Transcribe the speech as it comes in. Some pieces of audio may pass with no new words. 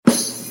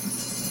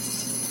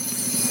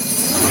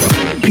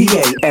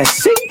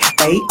Pascal.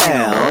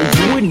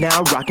 You are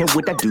now rocking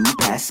with that dude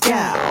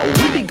Pascal.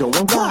 We be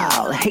going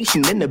wild,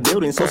 Haitian in the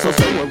building, so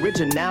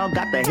original.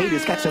 Got the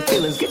haters catching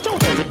feelings. Get your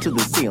hands up to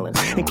the ceiling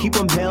and keep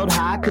them held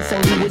high, cause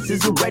St. Louis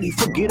isn't ready.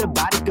 Forget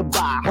about it,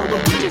 goodbye. Hold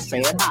up, we just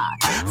saying hi.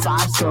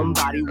 Five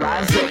somebody,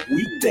 rise up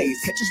weekdays.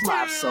 Catch us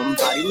live,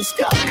 somebody, let's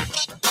go.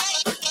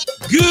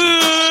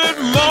 Good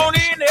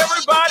morning,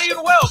 everybody,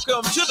 and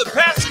welcome to the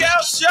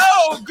Pascal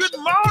Show. Good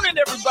morning,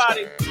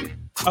 everybody.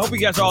 I hope you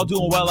guys are all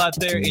doing well out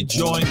there,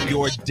 enjoying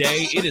your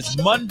day. It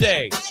is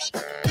Monday.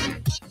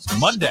 It's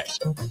Monday.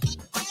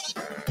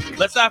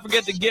 Let's not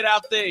forget to get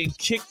out there and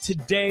kick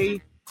today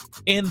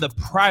in the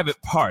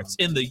private parts,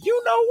 in the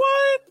you know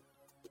what?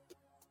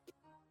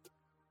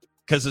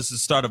 Because this is the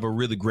start of a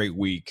really great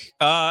week.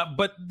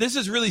 But this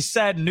is really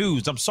sad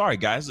news. I'm sorry,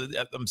 guys.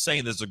 I'm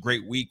saying this is a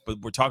great week, but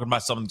we're talking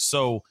about something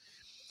so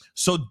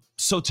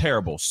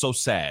terrible, so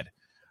sad.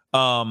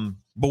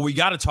 But we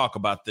got to talk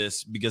about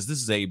this because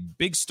this is a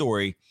big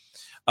story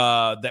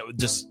that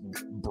just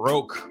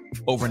broke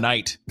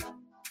overnight.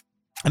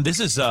 And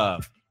this is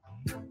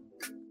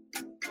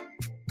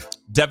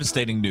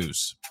devastating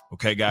news.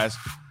 Okay, guys?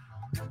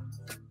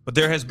 But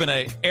there has been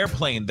an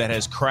airplane that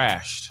has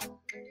crashed.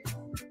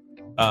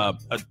 A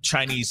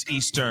Chinese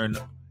Eastern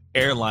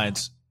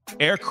Airlines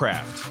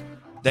aircraft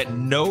that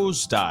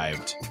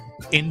nosedived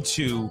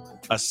into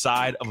a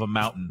side of a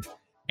mountain.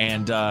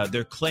 And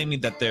they're claiming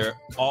that they're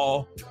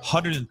all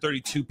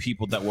 132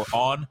 people that were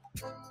on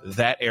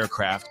that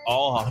aircraft,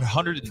 all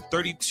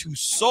 132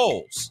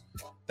 souls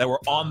that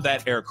were on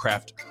that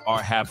aircraft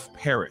have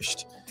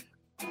perished.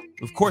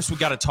 Of course, we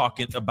got to talk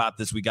about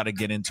this. We got to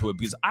get into it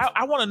because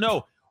I want to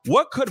know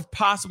what could have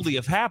possibly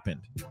have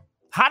happened.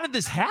 How did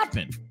this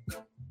happen?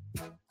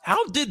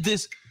 How did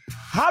this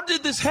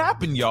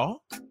happen,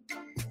 y'all?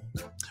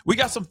 We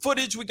got some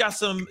footage. We got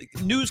some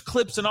news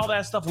clips and all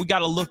that stuff we got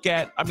to look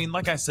at. I mean,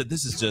 like I said,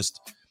 this is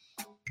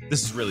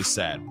really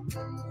sad.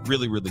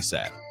 Really, really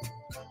sad.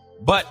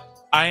 But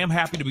I am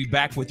happy to be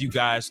back with you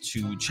guys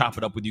to chop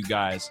it up with you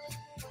guys.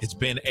 It's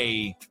been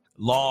a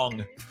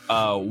long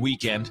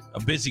weekend,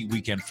 a busy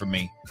weekend for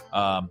me,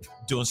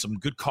 doing some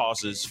good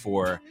causes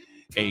for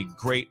a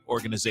great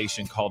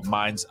organization called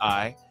Mind's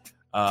Eye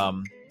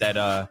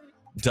that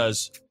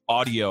does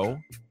audio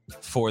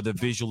for the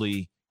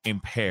visually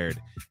impaired.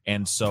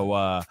 And so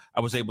I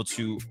was able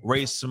to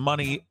raise some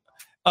money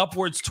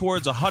upwards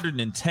towards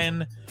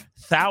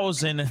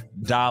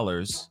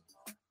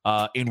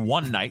 $110,000 in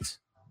one night,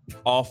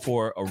 all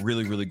for a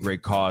really, really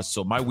great cause.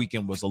 So my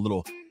weekend was a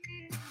little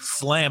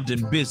slammed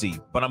and busy,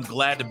 but I'm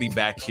glad to be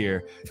back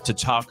here to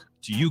talk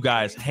to you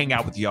guys, hang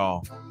out with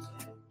y'all,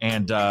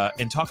 and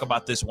talk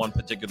about this one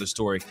particular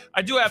story.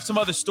 I do have some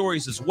other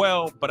stories as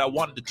well, but I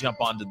wanted to jump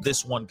onto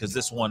this one because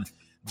this one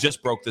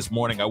just broke this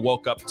morning. I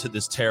woke up to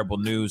this terrible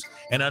news,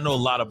 and I know a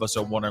lot of us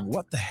are wondering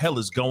what the hell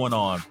is going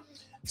on.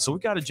 So we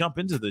got to jump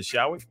into this,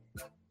 shall we?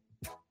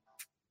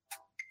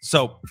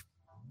 So,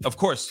 of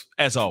course,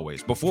 as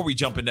always, before we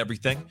jump into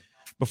everything,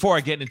 before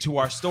I get into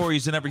our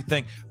stories and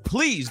everything,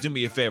 please do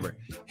me a favor.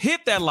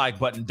 Hit that like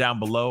button down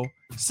below.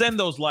 Send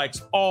those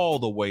likes all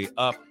the way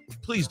up.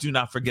 Please do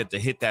not forget to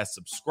hit that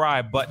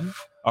subscribe button.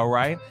 All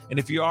right. And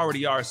if you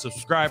already are a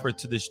subscriber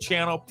to this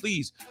channel,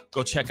 please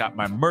go check out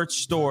my merch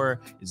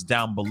store. It's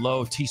down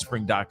below,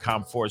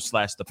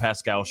 teespring.com/The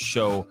Pascal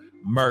Show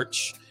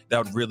merch.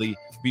 That would really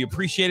be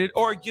appreciated.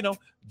 Or,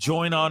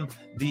 join on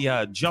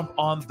the jump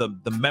on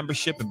the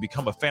membership and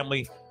become a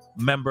family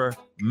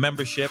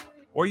membership.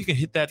 Or you can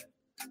hit that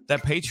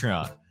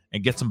Patreon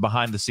and get some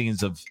behind the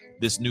scenes of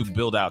this new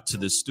build out to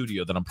this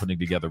studio that I'm putting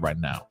together right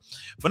now.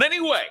 But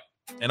anyway,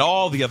 and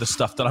all the other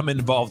stuff that I'm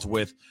involved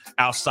with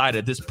outside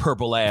of this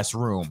purple ass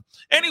room.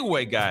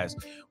 Anyway, guys,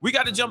 we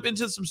got to jump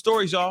into some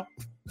stories, y'all.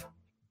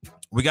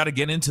 We got to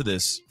get into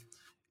this.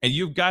 And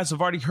you guys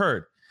have already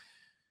heard.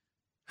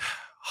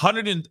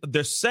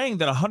 They're saying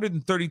that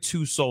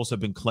 132 souls have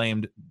been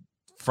claimed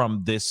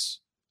from this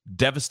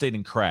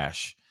devastating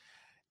crash.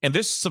 And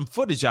there's some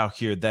footage out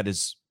here that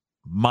is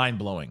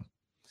mind-blowing,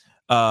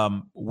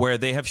 where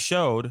they are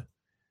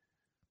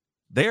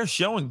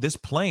showing this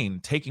plane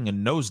taking a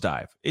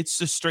nosedive. It's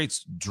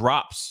just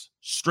drops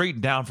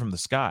straight down from the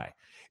sky.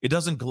 It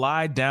doesn't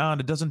glide down.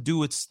 It doesn't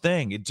do its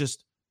thing. It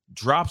just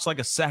drops like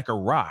a sack of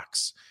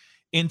rocks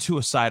into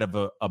a side of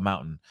a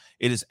mountain.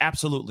 It is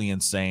absolutely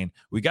insane.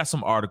 We got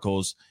some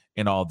articles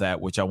and all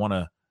that, which I want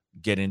to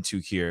get into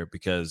here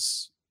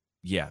because,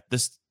 yeah,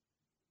 this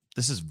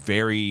is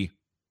very...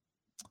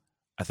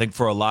 I think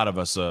for a lot of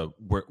us,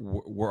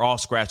 we're all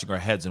scratching our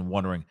heads and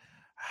wondering,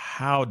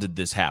 how did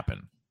this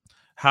happen?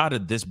 How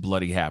did this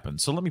bloody happen?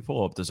 So let me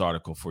pull up this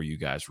article for you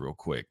guys real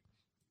quick.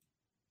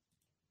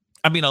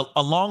 I mean,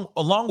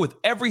 along with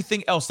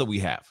everything else that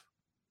we have,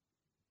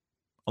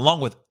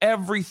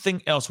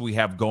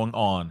 going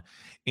on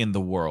in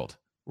the world,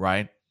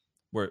 right?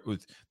 Where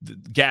the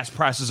gas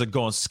prices are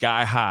going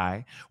sky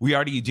high. We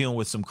already dealing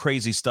with some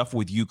crazy stuff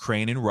with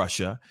Ukraine and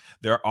Russia.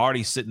 They're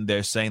already sitting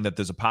there saying that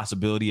there's a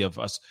possibility of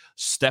us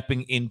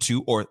stepping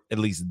into, or at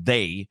least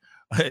they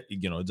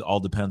It all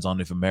depends on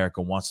if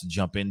America wants to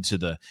jump into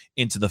the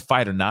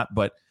fight or not.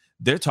 But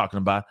they're talking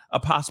about a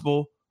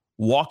possible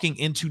walking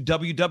into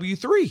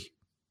WW3.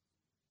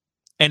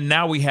 And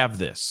now we have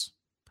this.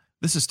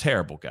 This is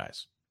terrible,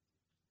 guys.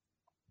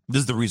 This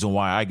is the reason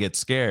why I get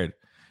scared.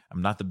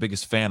 I'm not the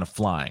biggest fan of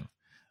flying.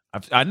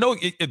 I know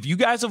if you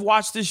guys have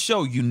watched this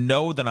show, you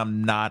know that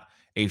I'm not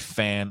a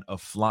fan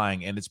of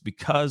flying. And it's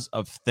because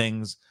of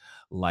things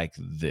like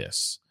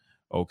this.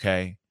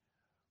 Okay.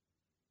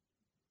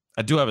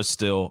 I do have a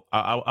still.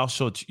 I'll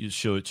show it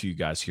to you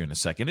guys here in a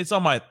second. It's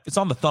on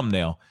the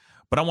thumbnail,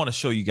 but I want to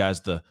show you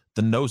guys the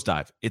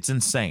nosedive. It's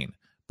insane.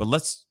 But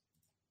let's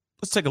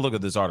take a look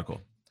at this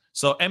article.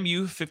 So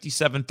MU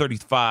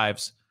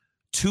 5735's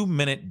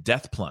 2-minute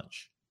death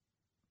plunge.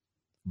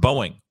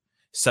 Boeing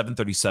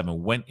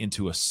 737 went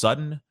into a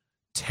sudden,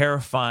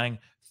 terrifying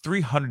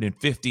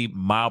 350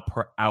 mile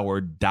per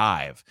hour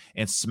dive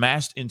and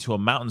smashed into a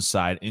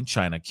mountainside in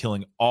China,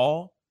 killing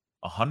all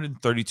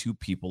 132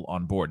 people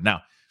on board.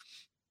 Now,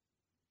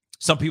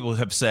 some people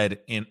have said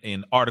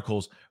in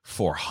articles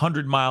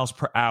 400 miles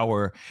per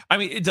hour. I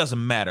mean, it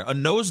doesn't matter. A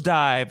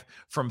nosedive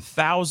from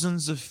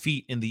thousands of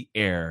feet in the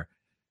air,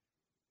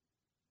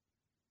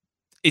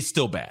 it's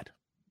still bad.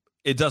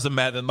 It doesn't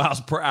matter the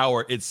miles per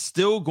hour. It's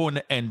still going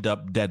to end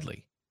up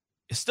deadly.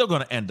 It's still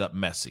going to end up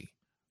messy,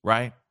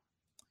 right?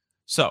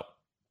 So,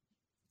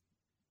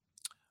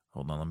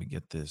 hold on. Let me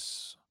get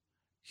this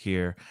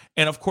here.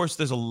 And, of course,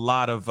 there's a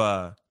lot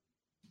of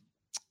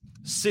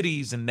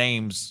cities and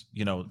names,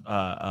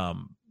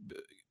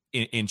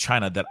 in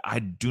China that I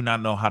do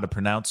not know how to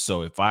pronounce.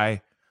 So if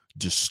I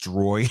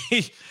destroy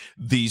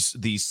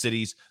these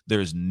cities,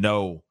 there's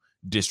no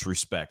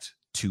disrespect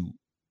to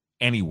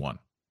anyone.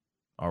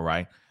 All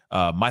right.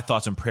 My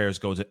thoughts and prayers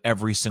go to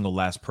every single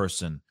last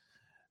person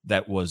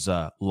that was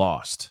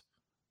lost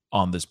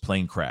on this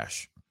plane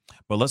crash.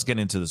 But let's get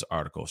into this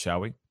article,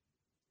 shall we?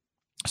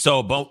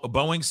 So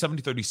Boeing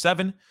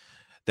 737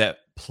 that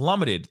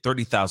plummeted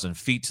 30,000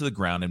 feet to the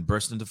ground and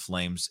burst into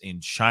flames in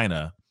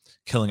China,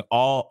 killing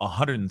all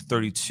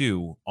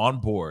 132 on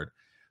board,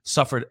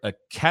 suffered a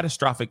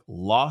catastrophic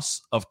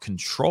loss of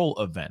control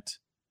event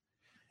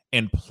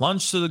and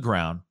plunged to the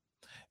ground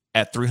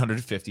at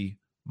 350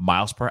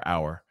 miles per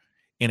hour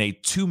in a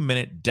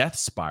 2-minute death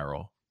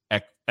spiral,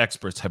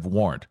 experts have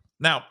warned.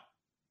 Now,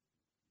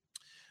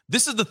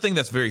 this is the thing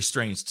that's very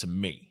strange to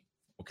me,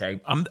 okay?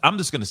 I'm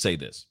just going to say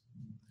this.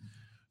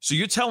 So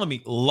you're telling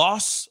me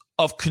loss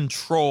of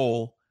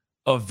control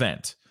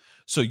event.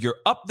 So you're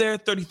up there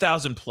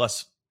 30,000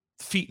 plus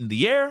feet in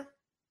the air,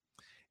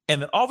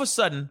 and then all of a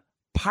sudden,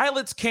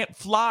 pilots can't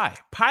fly.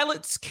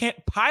 Pilots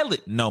can't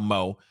pilot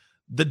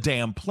the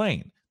damn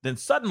plane. Then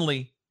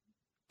suddenly,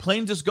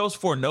 plane just goes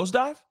for a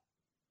nosedive,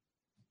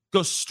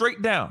 goes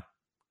straight down.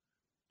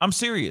 I'm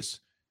serious.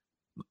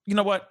 You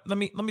know what? Let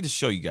me just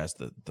show you guys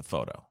the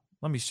photo.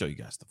 Let me show you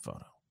guys the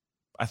photo.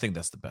 I think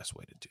that's the best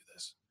way to do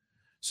this,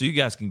 so you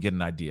guys can get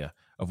an idea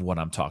of what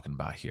I'm talking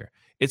about here.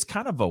 It's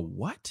kind of a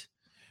what?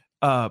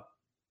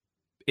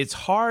 It's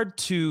hard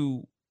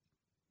to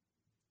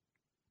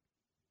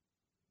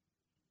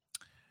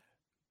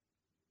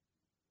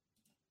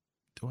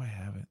do I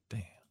have it?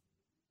 Damn.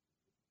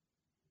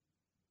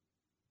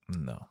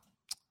 No.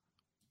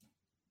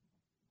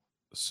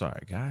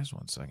 Sorry, guys.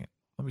 1 second.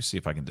 Let me see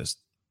if I can just.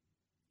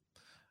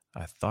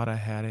 I thought I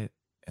had it,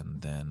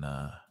 and then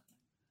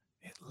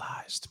it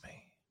lies to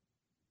me.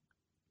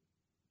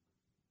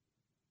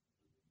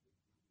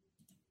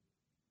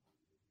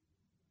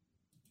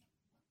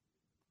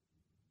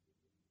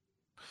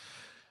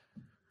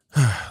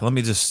 Let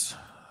me just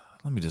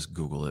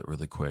Google it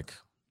really quick.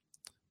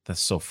 That's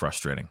so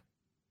frustrating.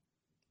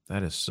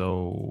 That is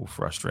so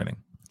frustrating.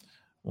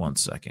 1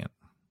 second.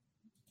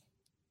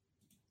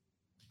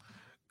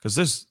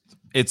 Because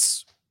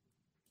it's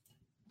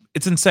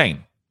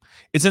insane.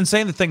 It's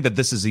insane to think that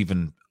this is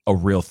even a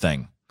real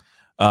thing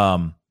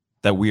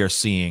that we are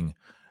seeing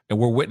and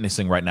we're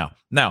witnessing right now.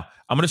 Now,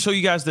 I'm going to show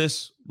you guys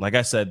this. Like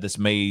I said, this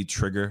may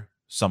trigger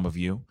some of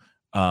you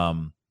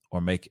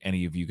or make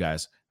any of you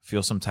guys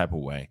feel some type of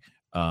way.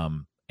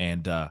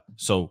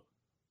 So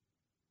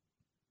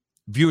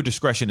viewer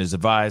discretion is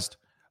advised.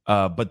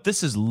 But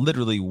this is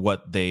literally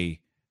what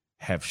they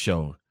have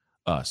shown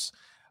us.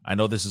 I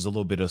know this is a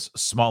little bit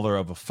smaller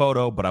of a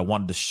photo, but I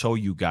wanted to show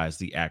you guys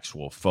the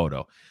actual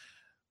photo.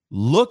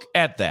 Look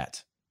at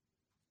that.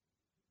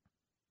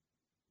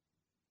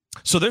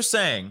 So they're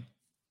saying,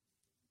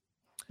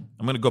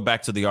 I'm going to go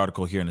back to the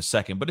article here in a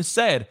second, but it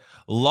said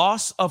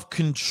loss of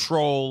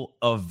control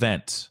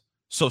event.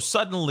 So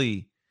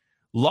suddenly,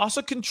 loss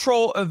of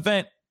control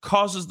event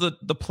causes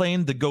the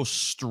plane to go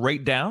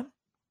straight down.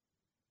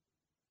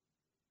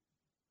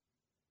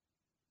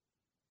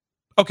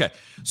 Okay,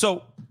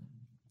 so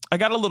I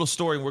got a little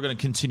story, and we're going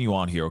to continue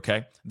on here,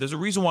 okay? There's a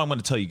reason why I'm going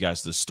to tell you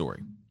guys this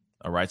story,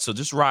 all right? So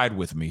just ride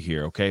with me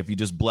here, okay? If you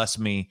just bless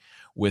me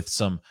with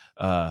some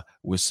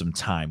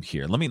time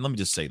here. Let me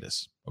just say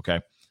this,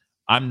 okay?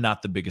 I'm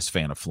not the biggest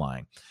fan of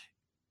flying.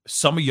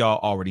 Some of y'all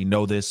already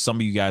know this. Some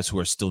of you guys who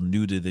are still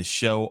new to this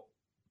show,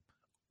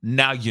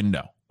 now you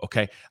know,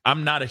 Okay.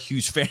 I'm not a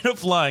huge fan of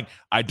flying.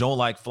 I don't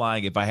like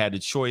flying. If I had a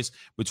choice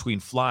between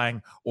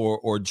flying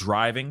or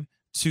driving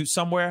to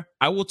somewhere,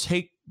 I will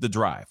take the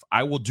drive.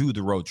 I will do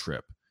the road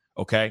trip.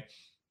 Okay.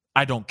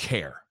 I don't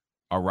care.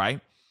 All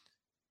right.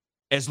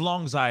 As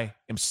long as I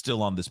am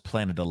still on this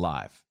planet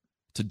alive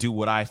to do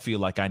what I feel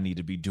like I need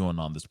to be doing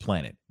on this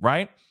planet.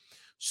 Right.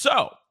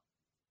 So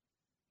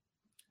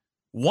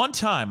one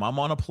time I'm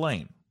on a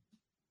plane,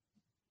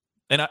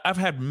 and I've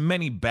had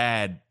many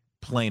bad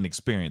plane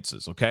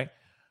experiences. Okay.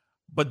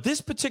 But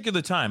this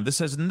particular time, this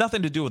has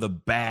nothing to do with a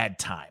bad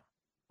time.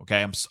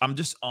 Okay. I'm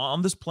just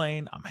on this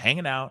plane. I'm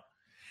hanging out.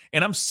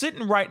 And I'm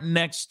sitting right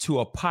next to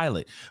a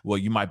pilot. Well,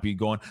 you might be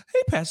going,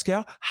 hey,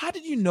 Pascal, how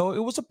did you know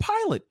it was a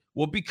pilot?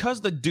 Well,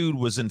 because the dude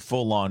was in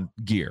full on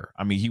gear.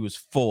 I mean, he was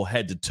full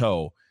head to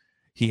toe.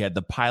 He had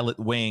the pilot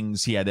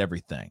wings. He had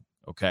everything.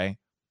 Okay.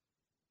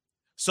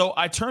 So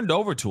I turned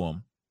over to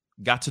him,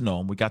 got to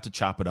know him. We got to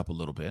chop it up a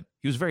little bit.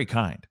 He was very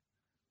kind.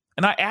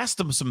 And I asked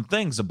him some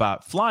things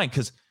about flying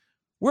because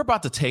we're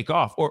about to take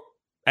off. Or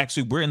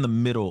actually, we're in the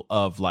middle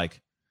of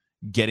like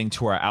getting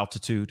to our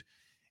altitude.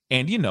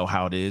 And you know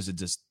how it is. It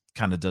just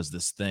kind of does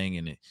this thing,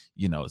 and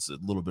it's a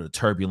little bit of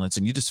turbulence,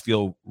 and you just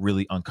feel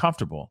really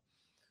uncomfortable.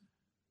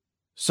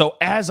 So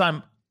as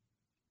I'm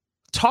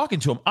talking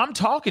to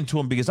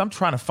him because I'm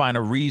trying to find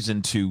a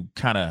reason to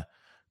kind of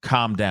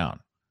calm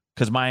down,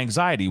 because my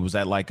anxiety was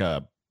at like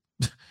a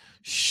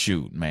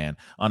shoot, man.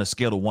 On a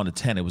scale of 1 to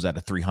 10, it was at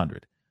a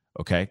 300.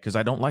 Okay, because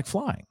I don't like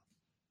flying.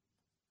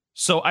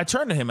 So I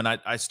turned to him and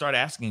I started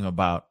asking him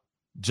about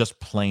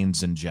just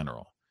planes in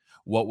general.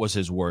 What was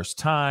his worst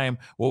time?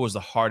 What was the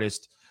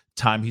hardest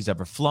time he's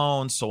ever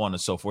flown? So on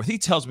and so forth. He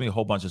tells me a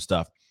whole bunch of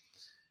stuff.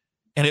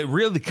 And it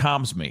really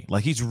calms me.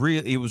 Like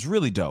it was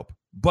really dope.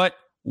 But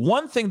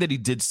one thing that he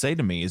did say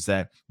to me is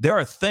that there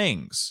are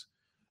things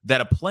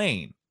that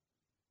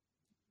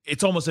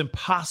it's almost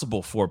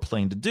impossible for a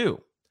plane to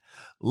do.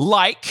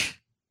 Like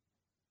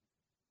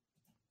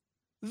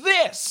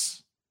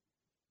this.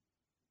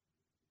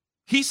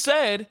 He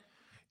said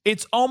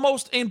it's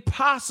almost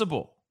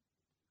impossible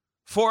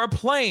for a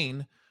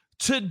plane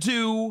to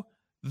do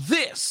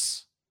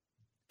this.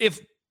 If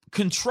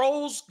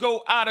controls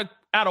go out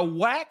of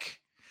whack,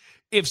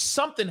 if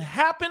something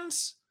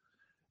happens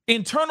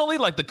internally,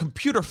 like the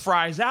computer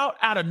fries out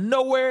of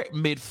nowhere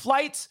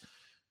mid-flight,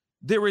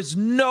 there is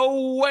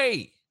no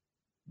way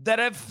that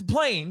a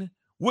plane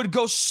would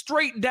go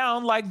straight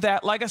down like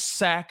that, like a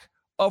sack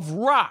of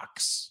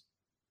rocks.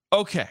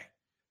 Okay,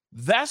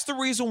 that's the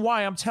reason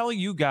why I'm telling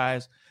you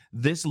guys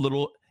this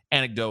little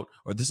anecdote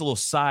or this little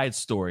side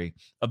story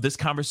of this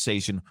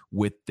conversation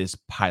with this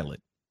pilot.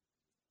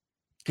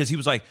 Because he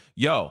was like,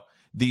 yo,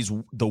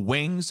 the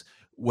wings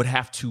would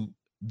have to,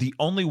 the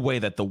only way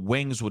that the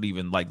wings would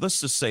even, like,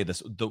 let's just say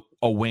this,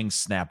 a wing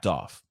snapped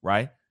off,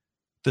 right?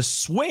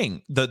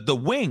 The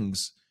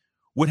wings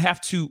would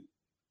have to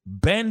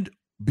bend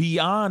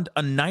beyond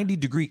a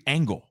 90-degree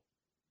angle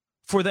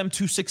for them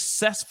to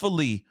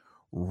successfully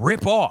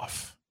rip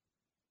off.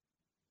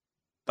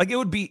 Like there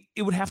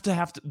would have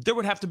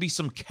to be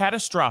some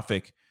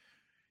catastrophic,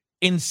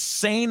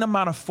 insane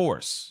amount of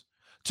force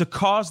to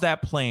cause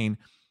that plane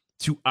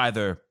to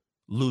either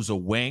lose a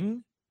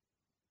wing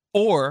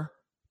or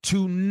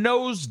to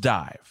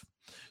nosedive.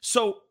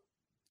 So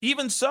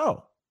even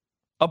so,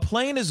 a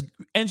plane is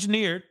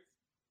engineered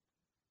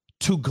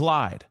to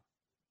glide.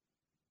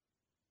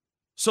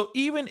 So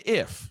even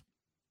if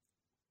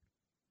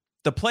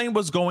the plane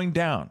was going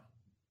down,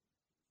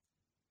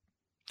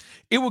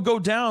 it would go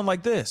down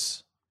like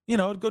this.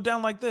 It'd go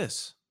down like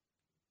this.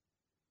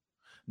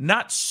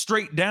 Not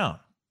straight down.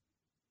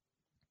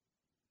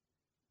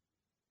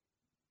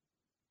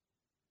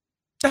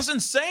 That's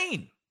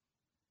insane.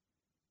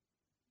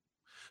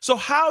 So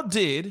how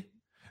did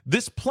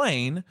this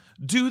plane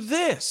do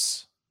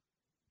this?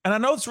 And I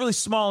know it's really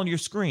small on your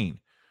screen,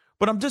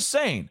 but I'm just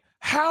saying,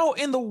 how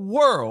in the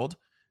world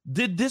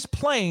did this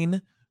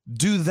plane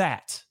do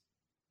that?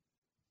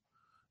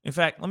 In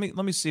fact, let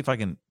me see if I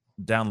can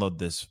download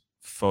this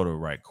photo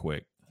right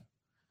quick.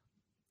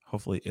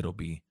 Hopefully it'll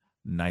be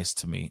nice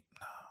to me.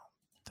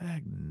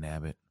 Dag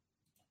nabbit.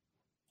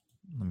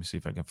 Let me see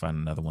if I can find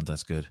another one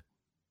that's good.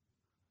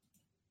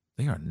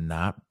 They are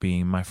not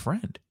being my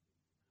friend.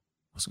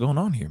 What's going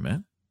on here,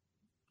 man?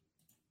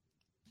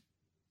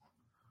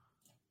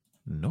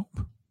 Nope.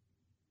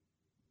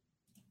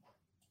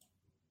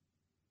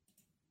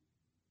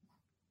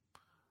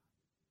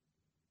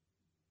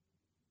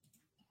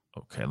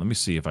 Okay, let me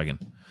see if I can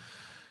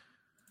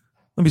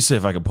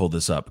pull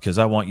this up because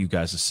I want you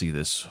guys to see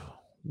this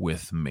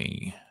with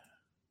me.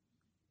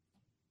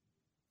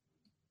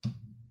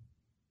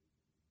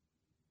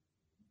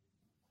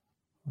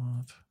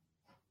 What?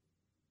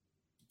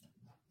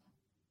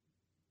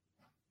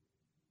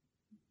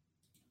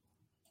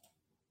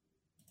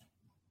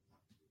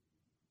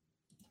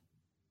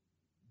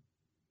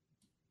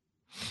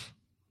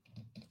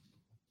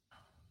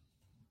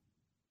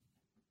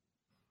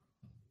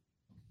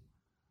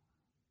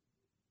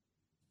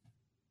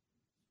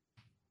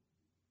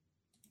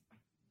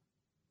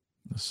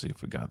 Let's Let's see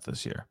if we got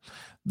this here.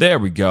 There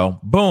we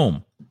go.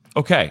 Boom.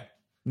 Okay.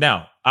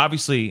 Now,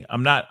 obviously,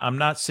 I'm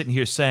not sitting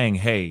here saying,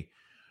 hey,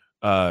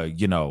 I'm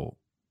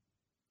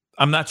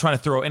not trying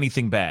to throw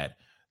anything bad.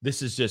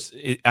 This is just,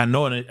 I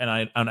know,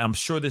 and I'm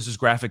sure this is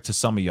graphic to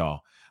some of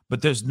y'all,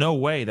 but there's no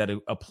way that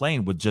a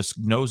plane would just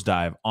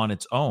nosedive on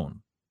its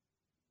own,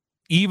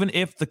 even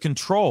if the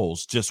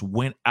controls just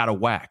went out of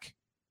whack.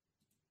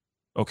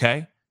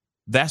 Okay?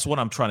 That's what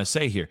I'm trying to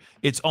say here.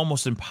 It's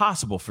almost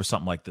impossible for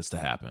something like this to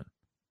happen.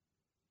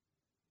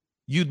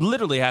 You'd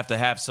literally have to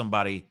have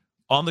somebody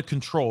on the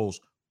controls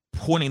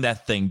pointing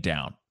that thing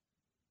down.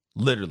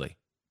 Literally.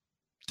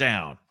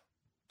 Down.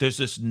 There's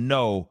just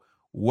no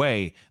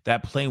way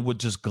that plane would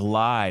just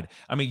glide.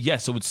 I mean,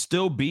 yes, it would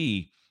still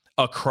be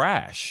a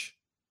crash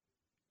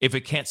if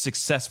it can't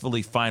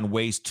successfully find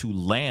ways to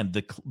land.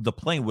 The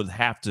plane would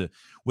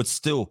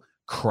still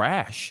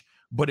crash,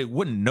 but it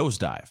wouldn't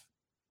nosedive.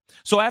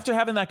 So after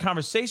having that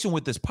conversation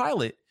with this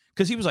pilot,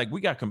 because he was like,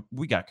 we got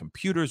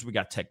computers, we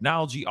got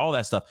technology, all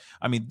that stuff.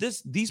 I mean,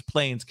 these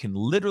planes can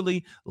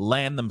literally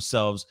land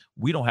themselves.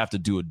 We don't have to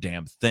do a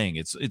damn thing.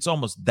 It's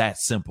almost that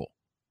simple.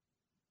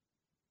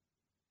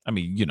 I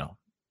mean,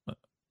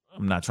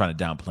 I'm not trying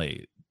to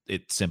downplay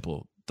it's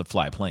simple to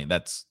fly a plane.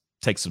 That's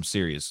takes some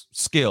serious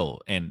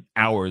skill and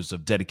hours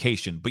of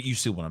dedication, but you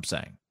see what I'm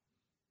saying.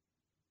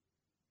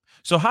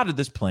 So how did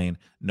this plane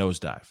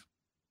nosedive?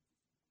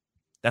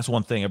 That's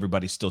one thing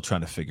everybody's still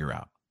trying to figure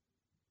out.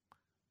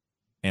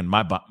 And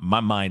my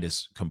mind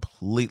is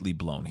completely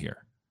blown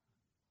here.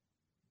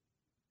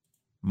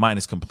 Mine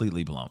is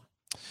completely blown.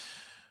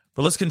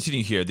 But let's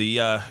continue here.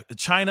 The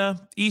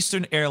China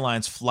Eastern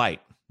Airlines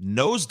flight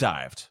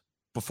nosedived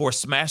before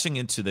smashing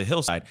into the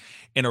hillside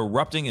and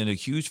erupting in a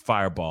huge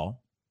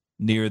fireball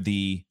near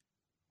the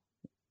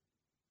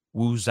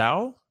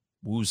Wuzhou,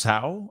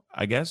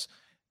 I guess,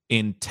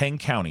 in Teng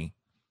County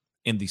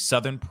in the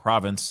southern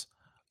province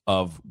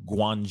of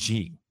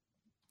Guangxi.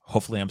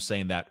 Hopefully I'm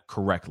saying that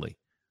correctly.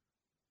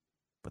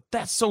 But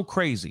that's so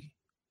crazy.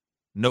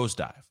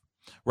 Nosedive.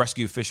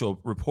 Rescue official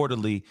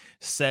reportedly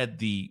said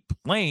the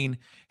plane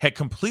had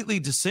completely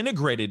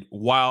disintegrated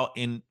while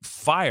a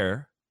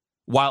fire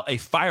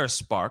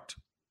sparked.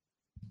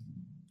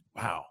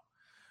 Wow.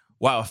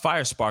 While a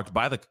fire sparked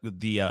by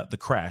the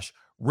crash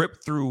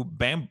ripped through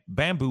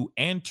bamboo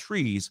and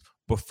trees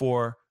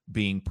before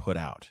being put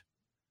out.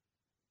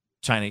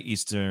 China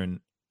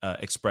Eastern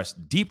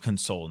expressed deep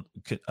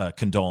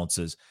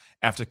condolences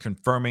after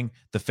confirming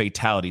the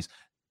fatalities.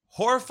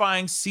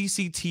 Horrifying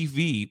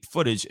CCTV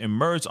footage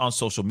emerged on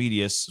social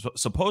media,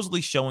 supposedly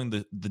showing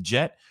the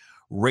jet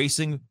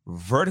racing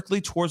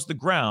vertically towards the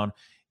ground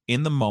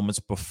in the moments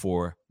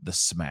before the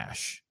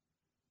smash.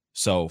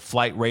 So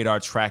flight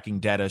radar tracking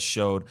data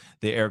showed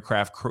the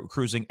aircraft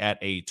cruising at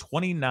a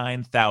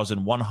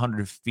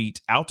 29,100 feet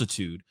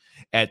altitude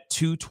at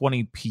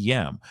 2:20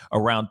 p.m.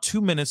 Around 2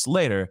 minutes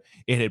later,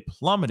 it had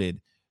plummeted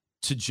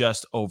to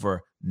just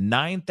over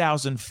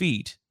 9,000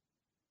 feet.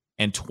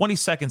 And 20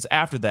 seconds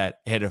after that,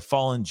 it had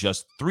fallen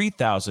just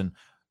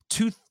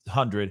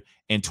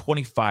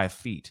 3,225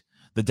 feet.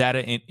 The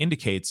data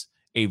indicates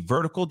a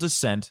vertical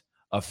descent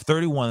of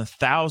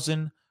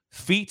 31,000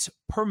 feet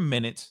per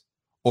minute,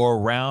 or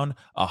around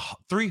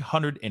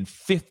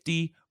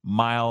 350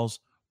 miles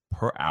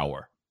per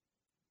hour.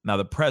 Now,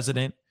 the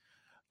president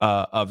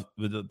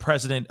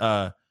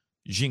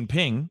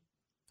Jinping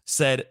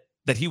said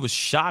that he was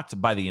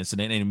shocked by the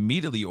incident and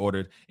immediately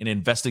ordered an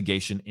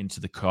investigation into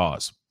the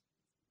cause.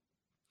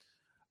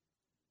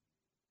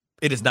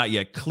 It is not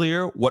yet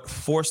clear what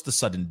forced the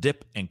sudden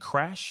dip and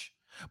crash,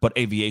 but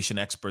aviation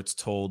experts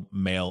told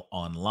Mail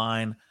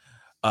Online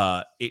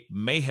it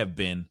may have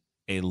been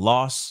a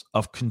loss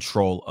of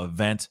control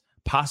event,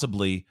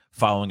 possibly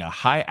following a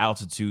high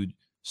altitude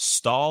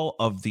stall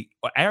of the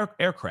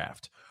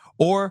aircraft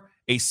or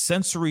a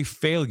sensory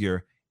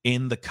failure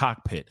in the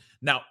cockpit.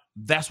 Now,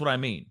 that's what I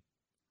mean.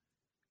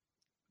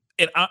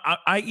 And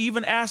I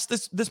even asked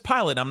this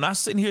pilot. I'm not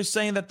sitting here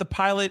saying that the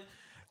pilot,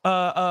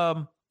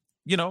 I'm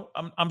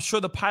sure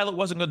the pilot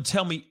wasn't going to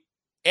tell me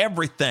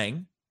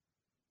everything,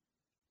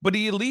 but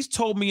he at least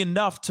told me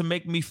enough to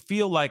make me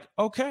feel like,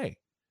 okay,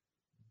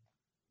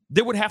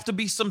 there would have to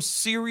be some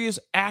serious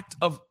act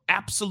of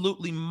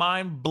absolutely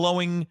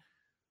mind-blowing,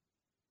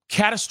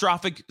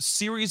 catastrophic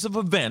series of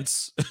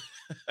events.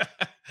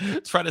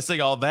 Try to say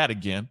all that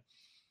again.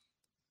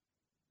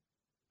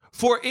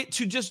 For it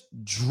to just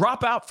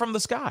drop out from the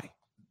sky.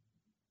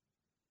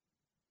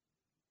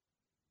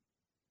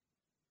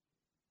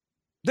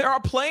 There are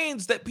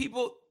planes that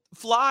people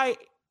fly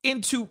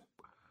into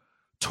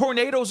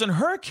tornadoes and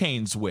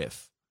hurricanes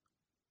with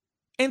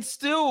and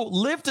still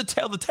live to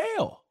tell the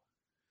tale.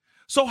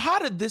 So how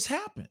did this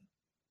happen?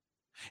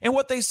 And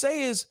what they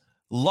say is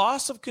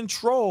loss of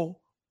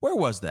control. Where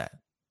was that?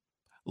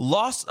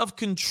 Loss of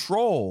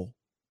control.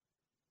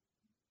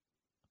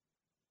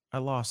 I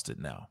lost it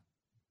now.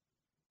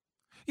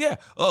 Yeah,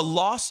 a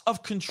loss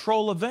of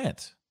control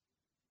event.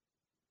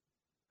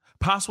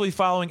 Possibly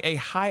following a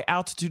high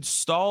altitude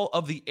stall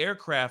of the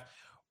aircraft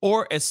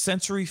or a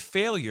sensory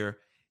failure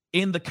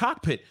in the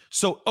cockpit.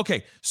 So,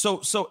 okay,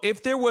 so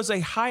if there was a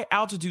high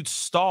altitude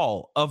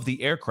stall of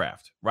the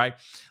aircraft, right?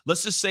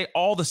 Let's just say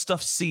all the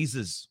stuff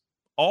seizes,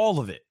 all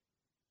of it,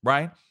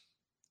 right?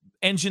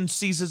 Engine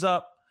seizes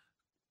up,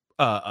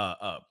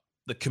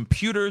 the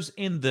computers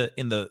in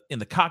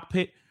the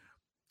cockpit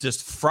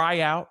just fry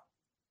out.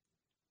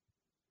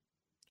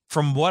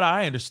 From what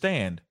I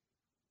understand,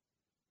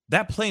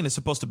 that plane is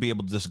supposed to be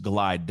able to just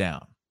glide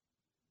down.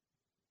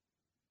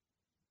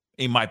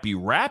 It might be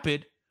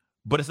rapid,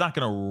 but it's not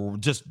going to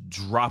just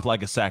drop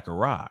like a sack of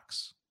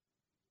rocks.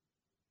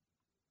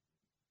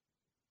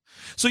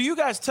 So you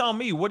guys tell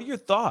me, what are your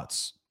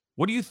thoughts?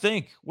 What do you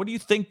think? What do you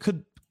think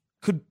could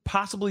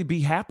possibly be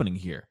happening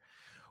here?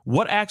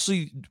 What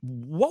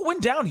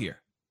went down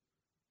here?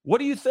 What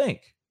do you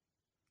think?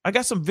 I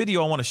got some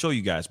video I want to show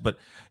you guys, but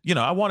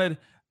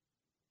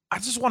I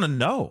just want to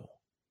know.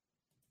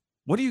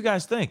 What do you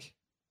guys think?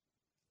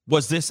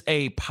 Was this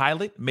a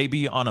pilot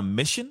maybe on a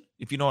mission,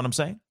 if you know what I'm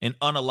saying? An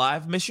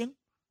unalive mission,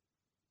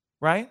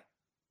 right?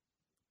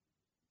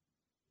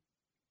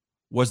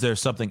 Was there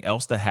something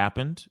else that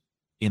happened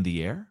in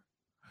the air?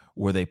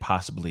 Were they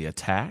possibly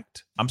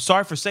attacked? I'm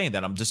sorry for saying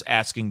that. I'm just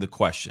asking the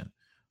question,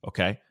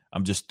 okay?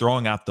 I'm just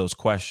throwing out those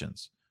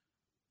questions.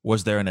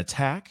 Was there an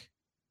attack?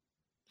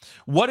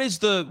 Was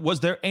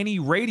there any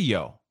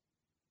radio?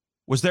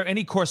 Was there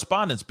any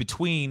correspondence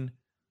between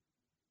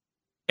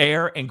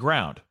air and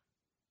ground?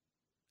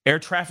 Air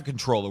traffic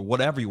control, or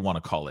whatever you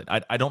want to call it.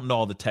 I don't know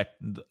all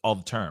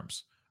the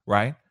terms,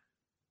 right?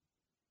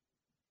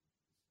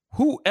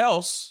 Who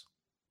else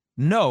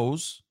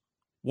knows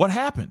what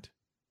happened?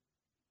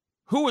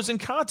 Who was in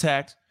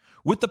contact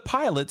with the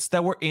pilots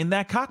that were in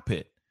that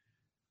cockpit?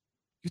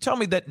 You tell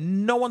me that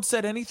no one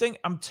said anything?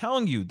 I'm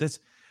telling you, this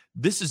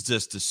is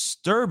just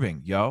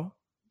disturbing, yo.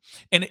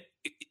 And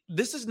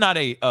this is not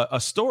a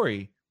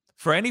story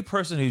for any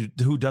person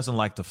who doesn't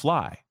like to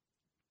fly.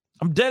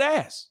 I'm dead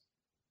ass.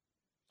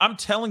 I'm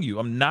telling you,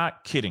 I'm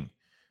not kidding.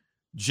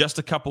 Just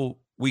a couple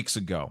weeks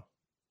ago,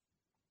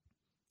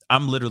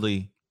 I'm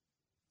literally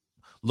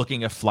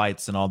looking at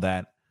flights and all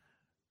that.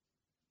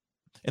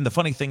 And the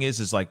funny thing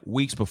is like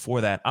weeks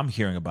before that, I'm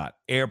hearing about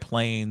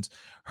airplanes,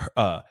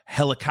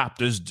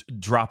 helicopters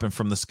dropping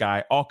from the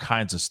sky, all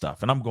kinds of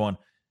stuff. And I'm going,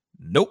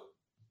 nope.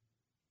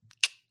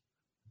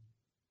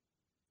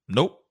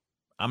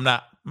 I'm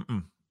not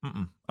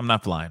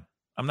flying.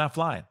 I'm not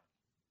flying.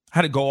 I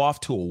had to go off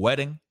to a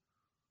wedding.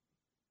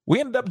 We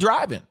ended up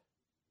driving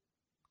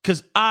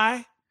because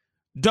I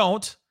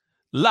don't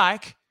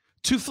like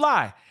to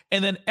fly.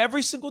 And then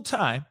every single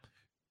time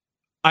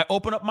I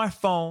open up my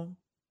phone,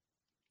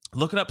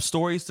 looking up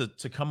stories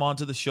to come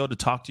onto the show to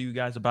talk to you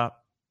guys about,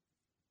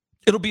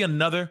 it'll be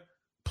another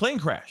plane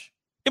crash.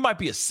 It might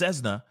be a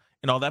Cessna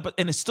and all that,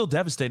 and it's still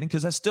devastating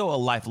because that's still a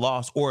life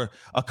lost or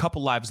a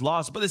couple lives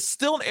lost, but it's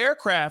still an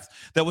aircraft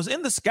that was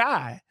in the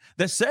sky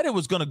that said it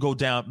was going to go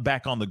down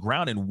back on the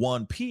ground in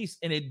one piece,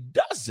 and it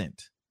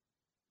doesn't.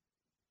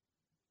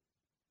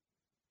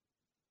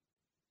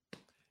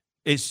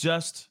 It's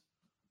just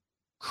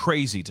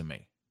crazy to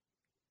me.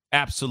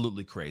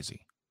 Absolutely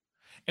crazy.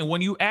 And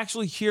when you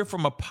actually hear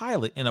from a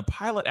pilot and a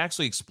pilot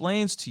actually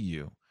explains to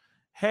you,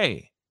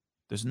 hey,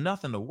 there's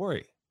nothing to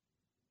worry.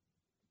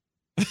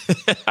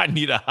 I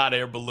need a hot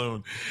air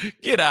balloon.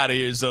 Get out of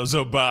here,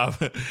 Zozo Bob.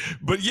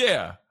 But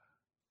yeah,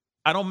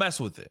 I don't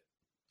mess with it.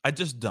 I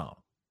just don't.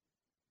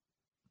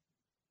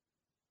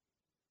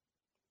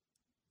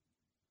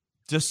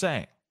 Just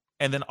saying.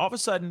 And then all of a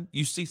sudden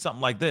you see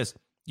something like this.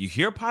 You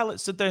hear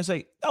pilots sit there and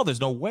say, oh, there's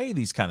no way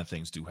these kind of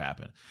things do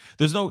happen.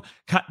 There's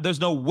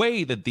no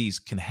way that these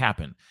can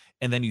happen.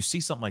 And then you see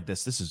something like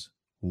this. This is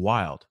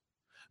wild.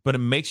 But it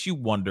makes you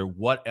wonder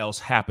what else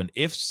happened.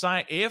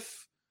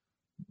 If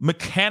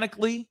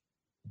mechanically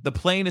the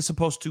plane is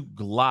supposed to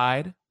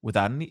glide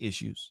without any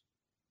issues,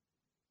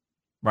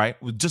 right?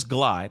 Just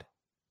glide.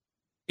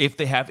 If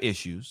they have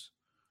issues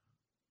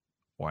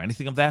or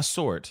anything of that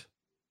sort,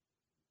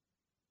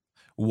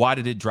 why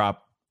did it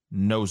drop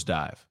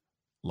nosedive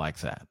like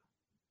that?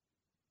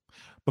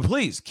 But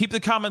please keep the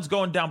comments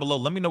going down below.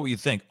 Let me know what you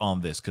think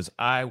on this, because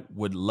I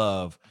would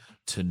love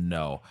to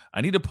know.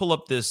 I need to pull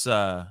up this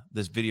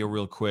video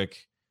real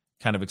quick.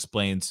 Kind of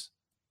explains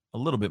a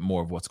little bit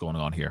more of what's going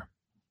on here.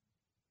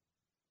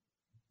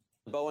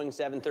 Boeing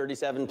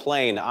 737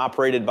 plane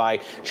operated by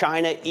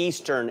China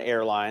Eastern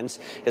Airlines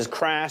has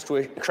crashed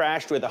with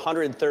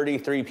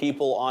 133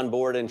 people on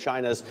board in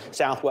China's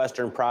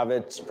southwestern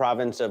province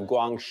of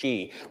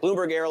Guangxi.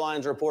 Bloomberg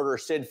Airlines reporter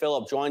Sid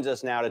Phillip joins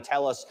us now to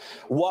tell us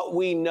what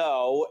we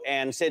know.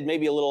 And Sid,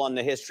 maybe a little on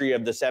the history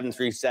of the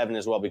 737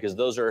 as well, because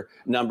those are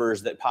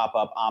numbers that pop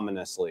up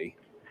ominously.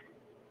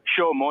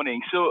 Sure,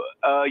 morning. So,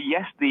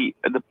 yes, the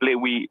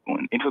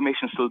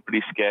information is still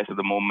pretty scarce at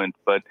the moment,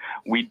 but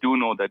we do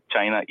know that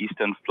China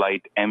Eastern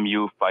flight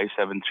MU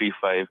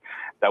 5735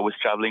 that was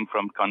traveling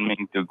from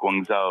Kunming to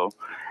Guangzhou,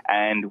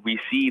 and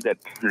we see that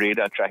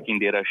radar tracking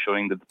data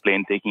showing that the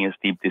plane taking a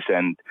steep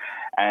descent.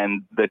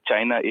 And the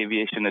China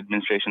Aviation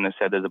Administration has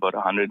said there's about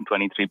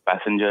 123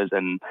 passengers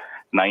and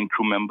 9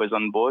 crew members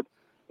on board.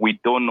 We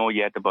don't know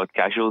yet about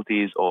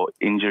casualties or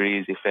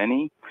injuries, if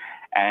any.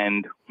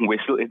 And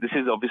this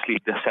is obviously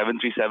the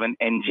 737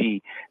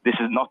 NG. This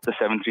is not the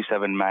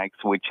 737 MAX,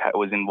 which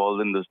was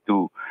involved in those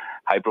two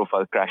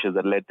high-profile crashes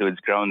that led to its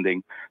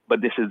grounding.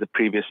 But this is the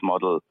previous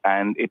model,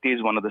 and it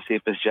is one of the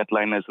safest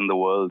jetliners in the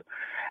world.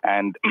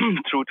 And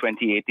through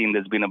 2018,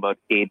 there's been about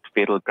 8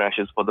 fatal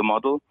crashes for the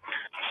model.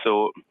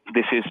 So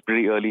this is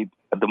pretty early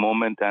at the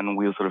moment, and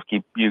we'll sort of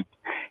keep you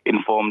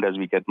informed as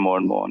we get more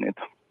and more on it.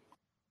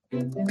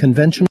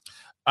 Conventional.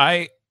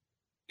 They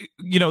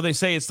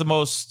say it's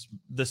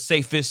the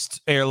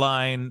safest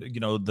airline,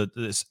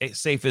 the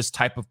safest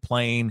type of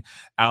plane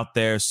out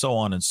there, so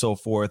on and so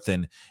forth.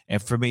 And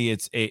for me,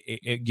 it's,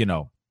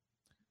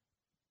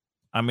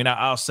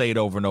 I'll say it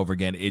over and over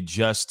again. It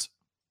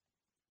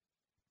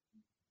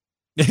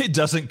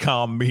doesn't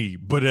calm me,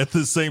 but at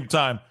the same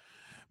time,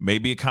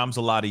 maybe it calms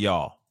a lot of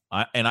y'all.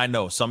 I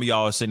know some of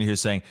y'all are sitting here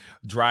saying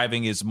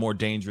driving is more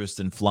dangerous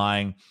than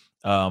flying,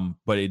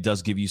 but it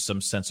does give you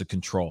some sense of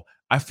control.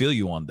 I feel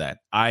you on that.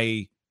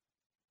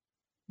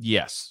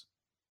 Yes,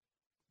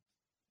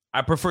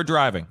 I prefer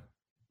driving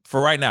for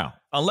right now,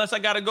 unless I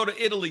got to go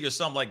to Italy or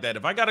something like that.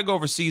 If I got to go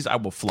overseas, I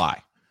will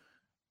fly.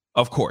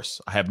 Of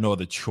course, I have no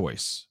other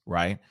choice,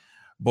 right?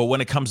 But when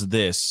it comes to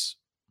these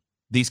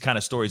kind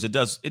of stories,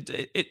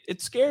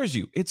 it scares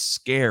you. It's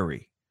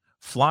scary.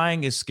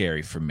 Flying is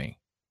scary for me.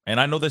 And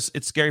I know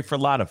it's scary for a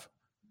lot of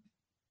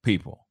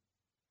people,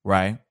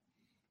 right?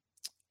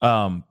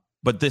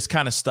 But this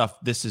kind of stuff,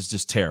 this is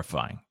just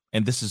terrifying.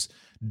 And this is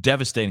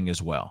devastating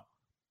as well.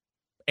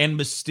 And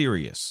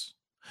mysterious.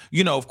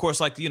 Of course,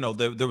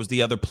 there was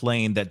the other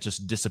plane that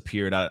just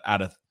disappeared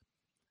out of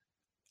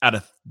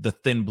the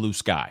thin blue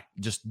sky.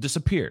 Just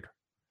disappeared.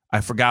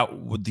 I forgot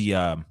what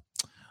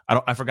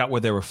I forgot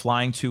where they were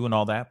flying to and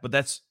all that, but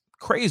that's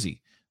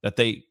crazy that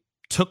they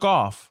took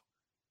off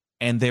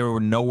and they were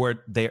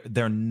nowhere.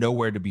 They're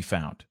nowhere to be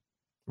found,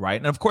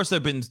 right? And of course, there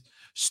have been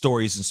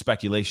stories and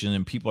speculation,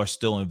 and people are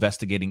still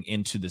investigating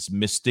into this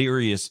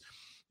mysterious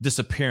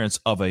disappearance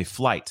of a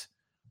flight.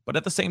 But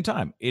at the same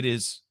time,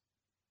 it's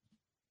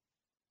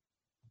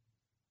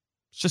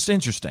just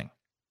interesting.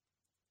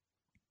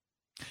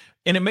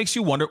 And it makes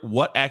you wonder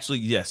what actually,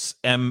 yes,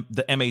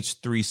 the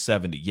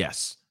MH370.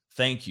 Yes.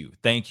 Thank you.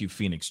 Thank you,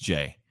 Phoenix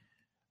J.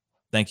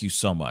 Thank you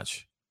so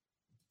much.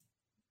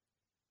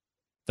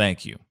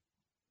 Thank you.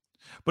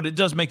 But it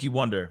does make you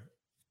wonder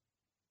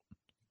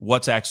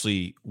what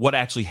actually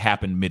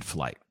happened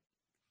mid-flight.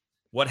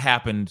 What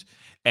happened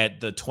at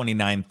the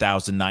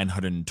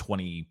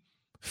 29,920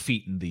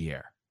 feet in the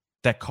air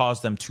that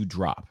caused them to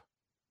drop?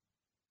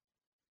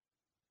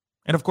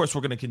 And of course,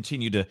 we're going to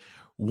continue to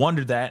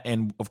wonder that.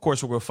 And of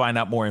course, we're going to find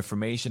out more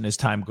information as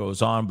time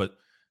goes on. But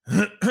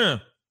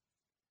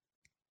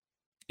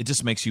it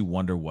just makes you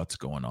wonder what's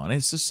going on.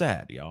 It's just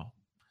sad, y'all.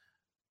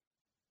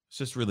 It's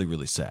just really,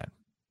 really sad.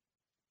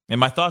 And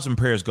my thoughts and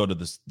prayers go to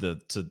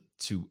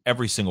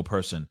every single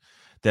person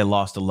that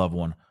lost a loved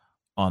one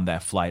on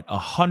that flight.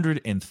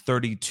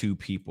 132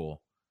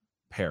 people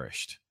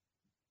perished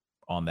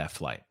on that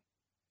flight.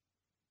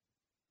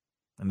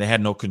 And they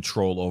had no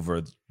control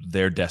over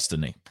their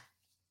destiny,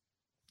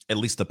 at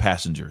least the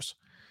passengers.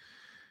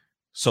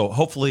 So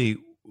hopefully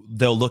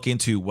they'll look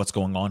into what's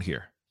going on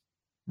here,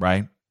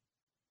 right?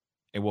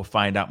 And we'll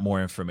find out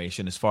more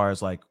information as far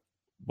as like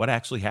what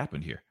actually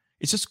happened here.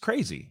 It's just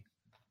crazy.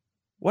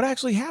 What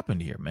actually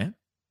happened here, man?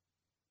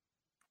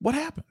 What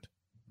happened?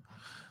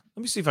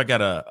 Let me see if I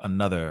got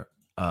another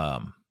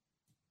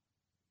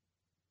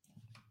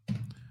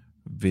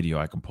video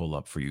I can pull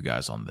up for you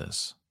guys on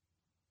this,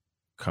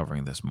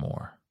 covering this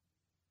more.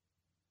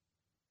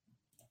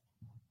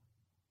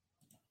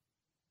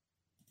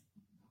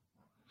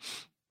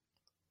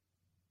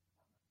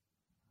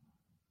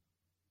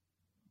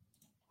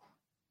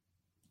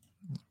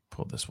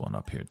 Pull this one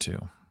up here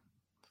too.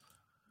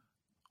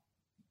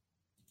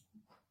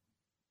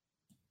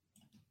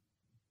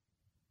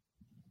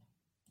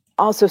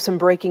 Also, some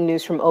breaking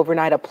news from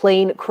overnight. A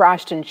plane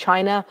crashed in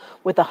China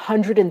with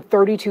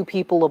 132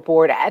 people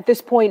aboard. At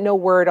this point, no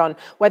word on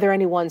whether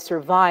anyone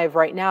survived.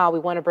 Right now, we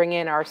want to bring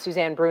in our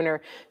Suzanne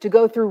Bruner to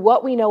go through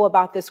what we know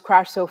about this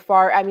crash so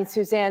far. I mean,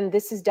 Suzanne,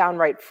 this is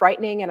downright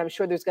frightening, and I'm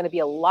sure there's going to be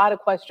a lot of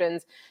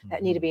questions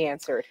that need to be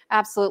answered.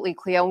 Absolutely,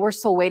 Cleo. And we're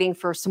still waiting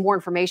for some more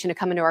information to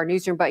come into our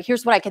newsroom. But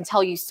here's what I can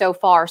tell you so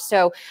far.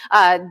 So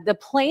the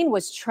plane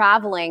was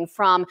traveling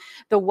from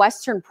the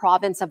western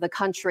province of the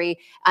country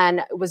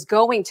and was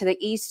going to the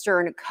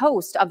eastern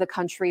coast of the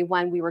country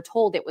when we were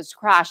told it was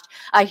crashed.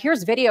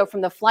 Here's video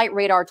from the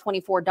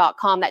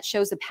flightradar24.com that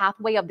shows the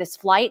pathway of this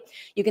flight.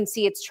 You can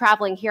see it's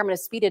traveling here. I'm going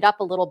to speed it up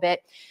a little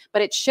bit,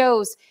 but it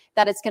shows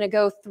that it's going to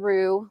go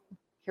through.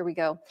 Here we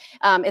go.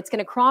 It's going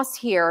to cross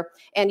here,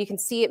 and you can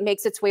see it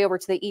makes its way over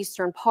to the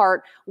eastern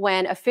part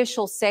when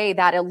officials say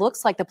that it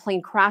looks like the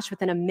plane crashed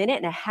within a minute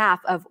and a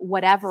half of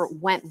whatever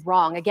went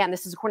wrong. Again,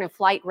 this is according to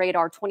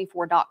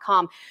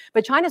flightradar24.com.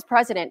 But China's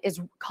president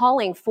is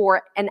calling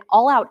for an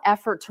all-out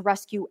effort to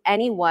rescue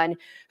anyone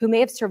who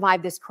may have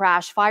survived this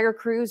crash. Fire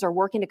crews are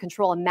working to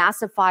control a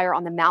massive fire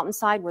on the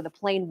mountainside where the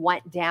plane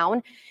went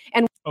down.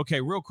 And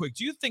Okay, real quick,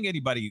 do you think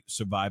anybody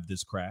survived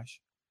this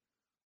crash?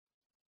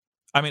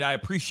 I mean, I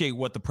appreciate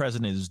what the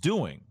president is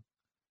doing,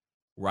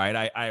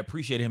 right? I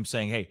appreciate him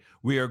saying, hey,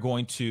 we are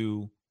going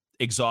to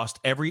exhaust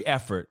every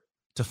effort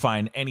to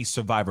find any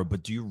survivor.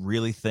 But do you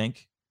really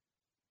think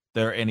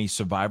there are any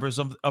survivors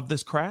of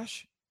this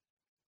crash?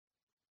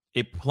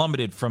 It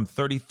plummeted from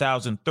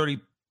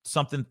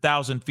 30-something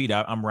thousand feet.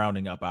 I'm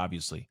rounding up,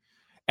 obviously,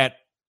 at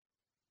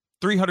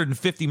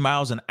 350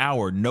 miles an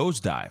hour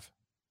nosedive.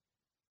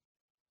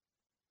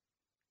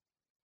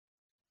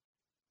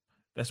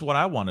 That's what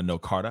I want to know,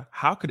 Carter.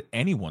 How could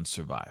anyone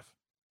survive?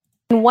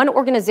 And one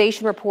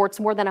organization reports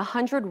more than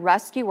 100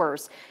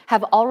 rescuers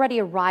have already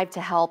arrived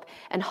to help,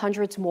 and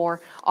hundreds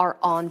more are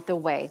on the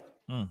way.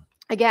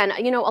 Again,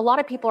 a lot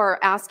of people are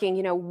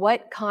asking,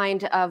 what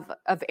kind of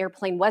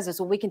airplane was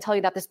this? Well, we can tell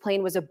you that this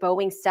plane was a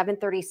Boeing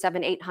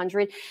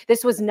 737-800.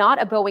 This was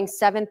not a Boeing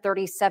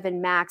 737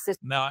 MAX.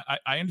 Now,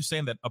 I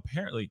understand that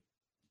apparently,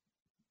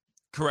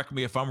 correct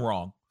me if I'm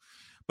wrong,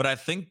 but I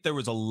think there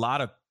was a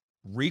lot of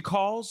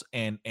recalls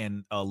and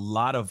a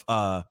lot of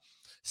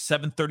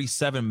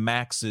 737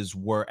 Maxes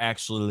were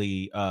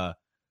actually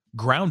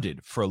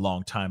grounded for a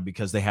long time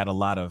because they had a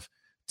lot of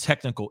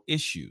technical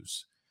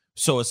issues.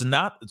 So it's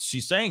not,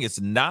 she's saying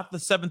it's not the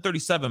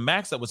 737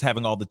 Max that was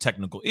having all the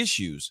technical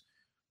issues.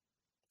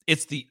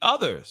 It's the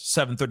other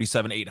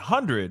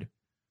 737-800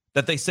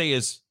 that they say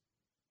is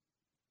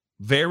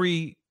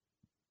very,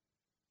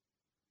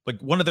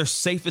 like, one of their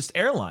safest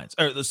airlines,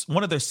 or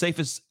one of their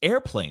safest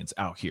airplanes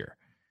out here.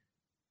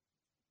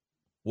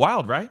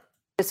 Wild, right?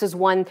 This is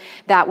one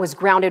that was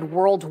grounded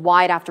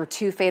worldwide after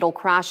 2 fatal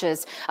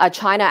crashes.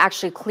 China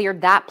actually cleared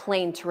that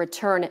plane to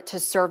return to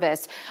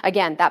service.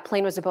 Again, that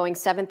plane was a Boeing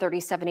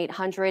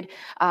 737-800.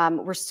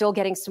 We're still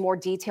getting some more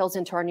details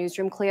into our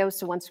newsroom, Cleo.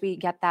 So once we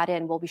get that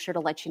in, we'll be sure to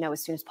let you know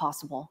as soon as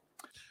possible.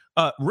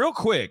 Real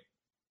quick,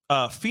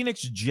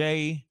 Phoenix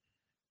J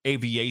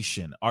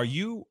Aviation. Are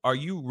you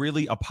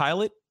really a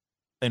pilot?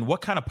 And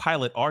what kind of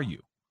pilot are you?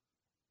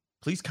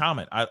 Please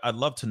comment. I'd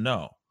love to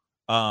know.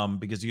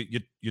 Because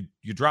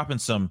you're dropping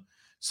some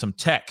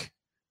tech,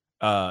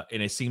 and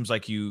it seems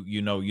like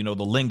you know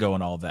the lingo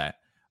and all that.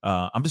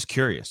 I'm just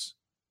curious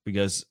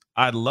because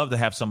I'd love to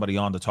have somebody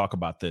on to talk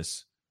about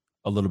this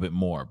a little bit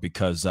more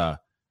because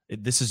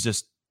this is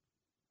just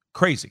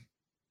crazy,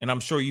 and I'm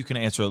sure you can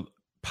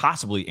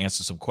possibly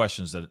answer some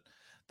questions that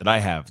I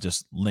have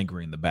just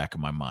lingering in the back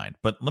of my mind.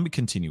 But let me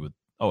continue with.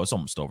 Oh, it's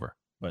almost over,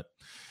 but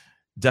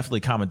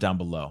definitely comment down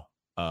below,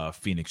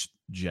 Phoenix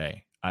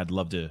J. I'd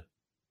love to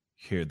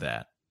hear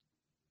that.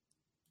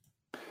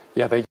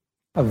 Yeah, they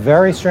A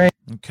very strange.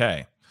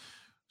 Okay.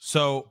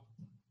 So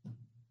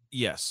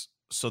yes.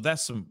 So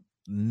that's some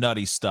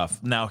nutty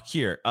stuff. Now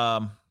here,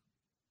 oh,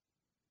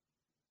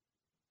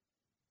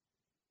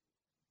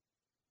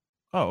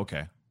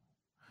 okay.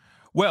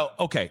 Well,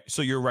 okay.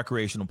 So you're a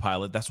recreational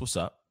pilot. That's what's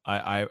up.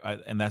 I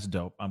and that's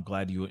dope. I'm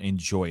glad you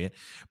enjoy it.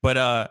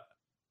 But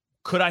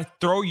could I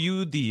throw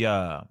you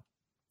the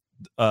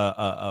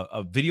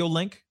a video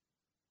link?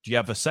 Do you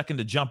have a second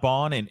to jump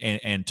on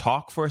and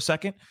talk for a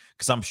second?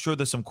 Because I'm sure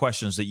there's some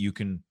questions that you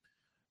can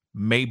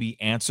maybe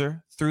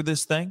answer through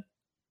this thing.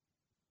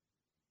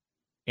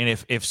 And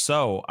if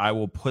so, I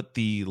will put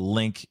the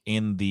link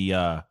in the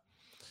I'll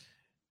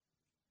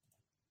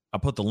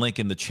put the link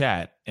in the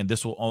chat, and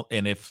this will,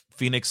 and if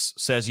Phoenix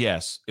says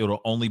yes, it'll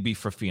only be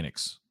for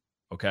Phoenix.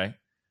 Okay.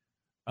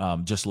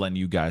 Just letting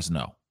you guys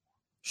know.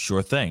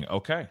 Sure thing.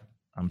 Okay.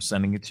 I'm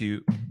sending it to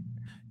you.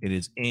 It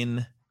is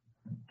in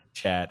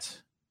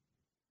chat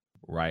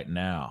right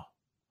now.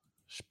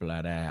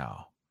 Splat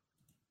out.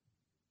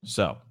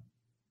 So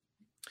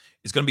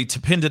it's going to be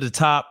pinned to the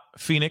top.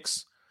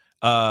 Phoenix,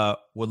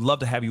 would love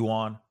to have you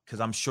on because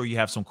I'm sure you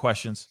have some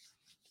questions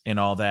and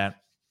all that.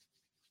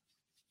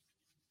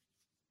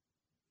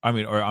 I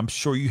mean, or I'm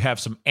sure you have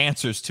some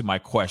answers to my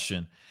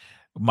questions,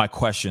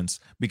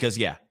 because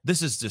yeah,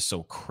 this is just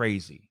so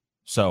crazy.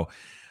 So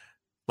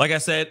like I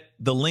said,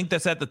 the link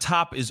that's at the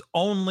top is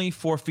only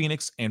for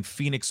Phoenix and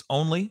Phoenix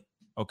only.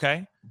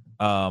 Okay.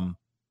 I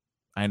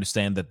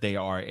understand that they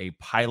are a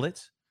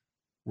pilot,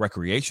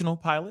 recreational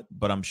pilot,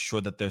 but I'm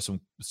sure that there's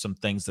some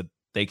things that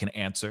they can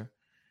answer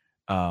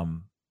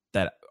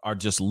that are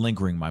just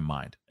lingering in my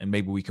mind. And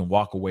maybe we can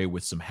walk away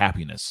with some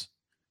happiness.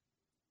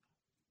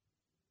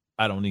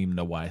 I don't even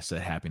know why I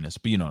said happiness,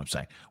 but you know what I'm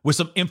saying. With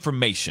some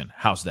information.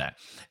 How's that?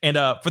 And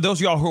for those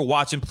of y'all who are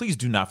watching, please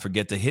do not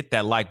forget to hit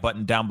that like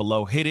button down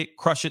below. Hit it,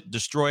 crush it,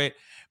 destroy it.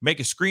 Make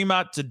it scream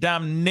out to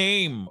damn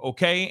name,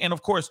 okay? And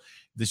of course,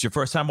 if this is your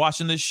first time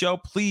watching this show,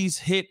 please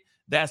hit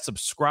that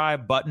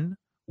subscribe button.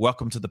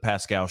 Welcome to the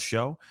Pascal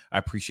Show. I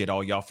appreciate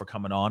all y'all for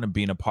coming on and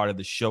being a part of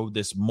the show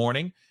this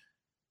morning.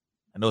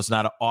 I know it's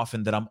not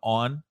often that I'm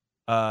on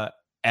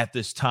at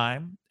this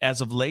time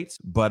as of late,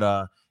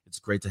 but it's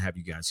great to have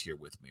you guys here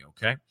with me,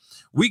 okay?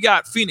 We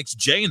got Phoenix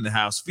J in the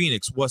house.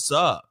 Phoenix, what's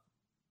up?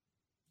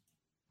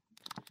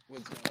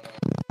 What's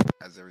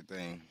how's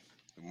everything?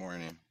 Good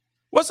morning.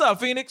 What's up,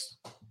 Phoenix?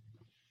 How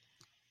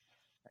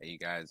you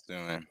guys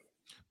doing?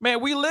 Man,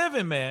 we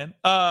living, man.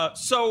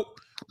 So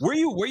where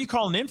you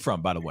calling in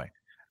from, by the way?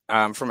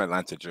 I'm from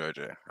Atlanta,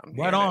 Georgia. I'm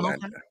here Right in on.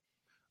 Atlanta.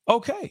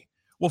 Okay.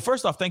 Well,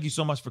 first off, thank you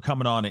so much for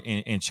coming on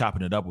and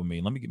chopping it up with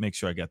me. Let me make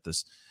sure I got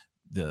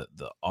the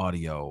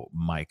audio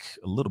mic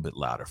a little bit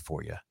louder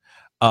for you.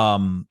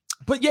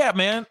 But yeah,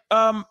 man.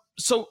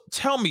 So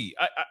tell me,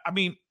 I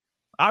mean,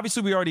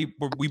 obviously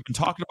we've been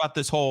talking about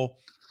this whole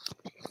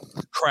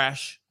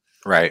crash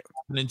Right.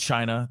 in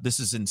China. This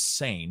is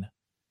insane,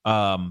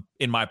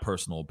 in my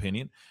personal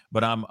opinion.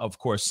 But I'm, of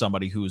course,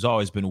 somebody who's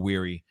always been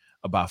weary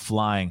about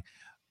flying.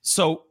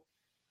 So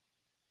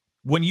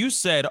when you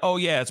said, "Oh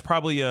yeah, it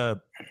probably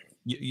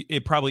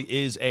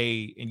is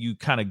a," and you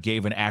kind of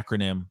gave an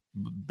acronym,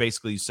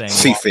 basically saying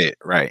CFIT,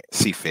 right?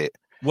 CFIT.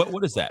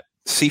 What is that?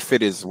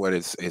 CFIT is what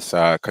is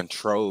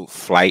controlled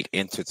flight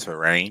into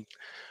terrain,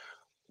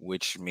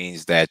 which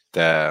means that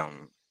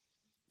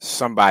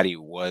somebody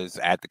was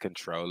at the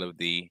control of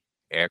the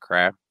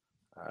aircraft.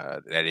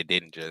 That it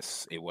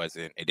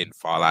didn't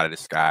fall out of the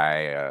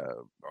sky,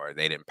 or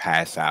they didn't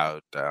pass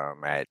out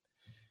at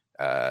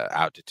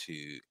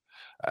altitude.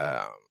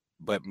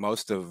 But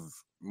most of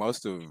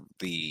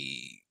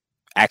the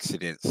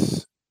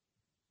accidents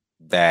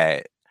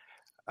that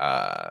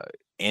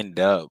end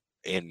up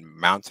in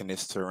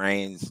mountainous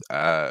terrains,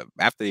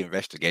 after the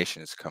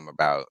investigations come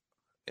about,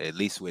 at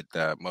least with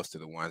most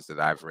of the ones that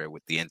I've read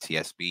with the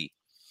NTSB,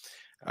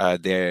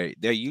 they're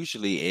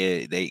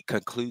usually they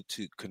conclude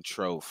to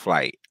control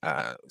flight,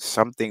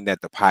 something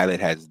that the pilot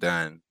has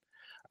done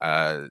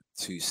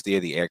to steer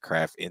the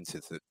aircraft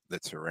into the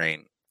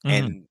terrain.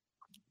 And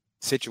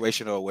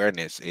situational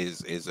awareness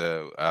is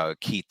a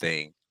key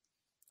thing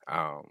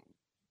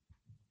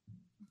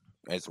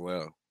as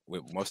well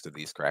with most of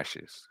these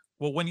crashes.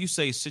 Well, when you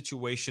say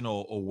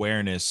situational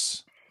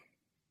awareness,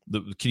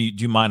 do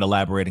you mind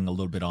elaborating a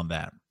little bit on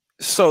that?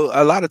 So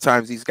a lot of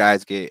times these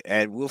guys get,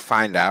 and we'll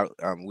find out.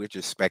 We're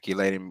just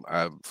speculating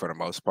for the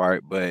most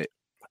part, but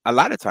a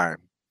lot of time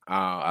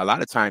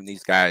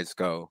these guys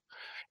go.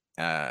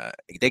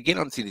 They get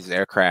onto these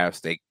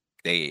aircrafts.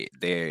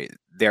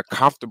 They're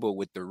comfortable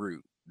with the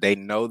route. They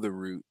know the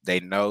route. They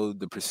know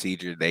the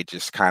procedure. They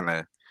just kind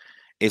of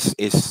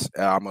it's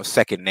almost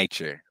second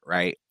nature,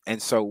 right?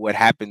 And so what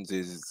happens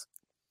is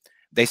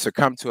they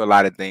succumb to a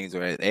lot of things,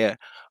 or they're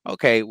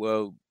okay.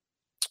 Well,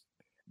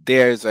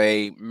 there's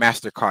a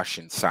master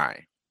caution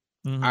sign.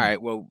 All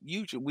right. Well,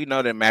 usually we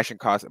know that master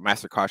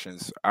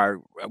cautions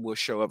will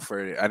show up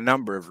for a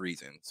number of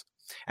reasons,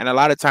 and a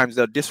lot of times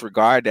they'll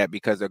disregard that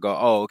because they'll go,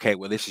 "Oh, okay.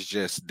 Well, this is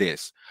just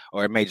this,"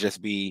 or it may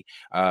just be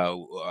a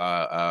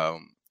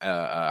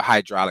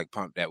hydraulic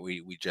pump that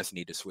we just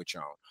need to switch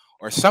on,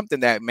 or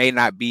something that may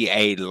not be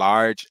a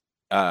large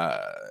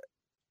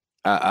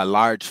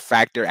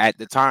factor at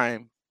the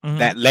time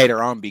that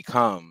later on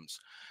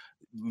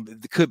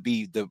could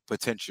be the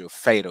potential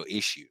fatal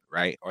issue,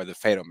 right? Or the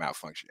fatal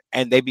malfunction.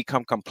 And they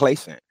become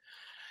complacent.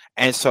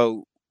 And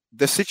so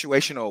the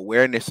situational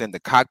awareness in the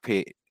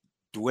cockpit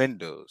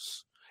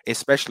dwindles,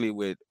 especially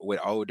with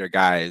older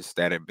guys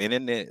that have been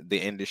in the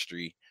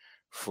industry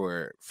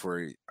for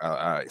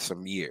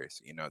some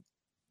years.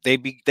 They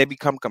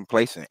become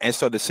complacent. And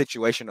so the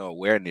situational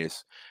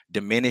awareness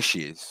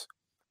diminishes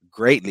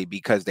greatly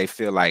because they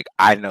feel like,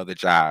 I know the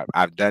job.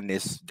 I've done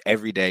this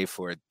every day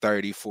for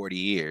 30, 40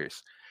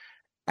 years.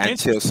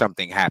 Until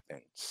something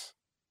happens.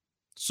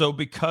 So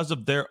because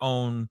of their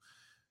own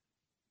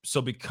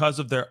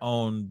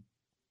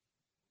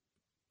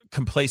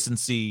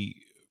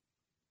complacency,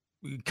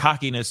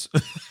 cockiness,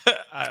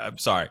 I'm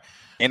sorry.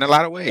 In a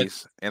lot of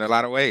ways.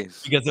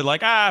 Because they're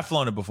like, I've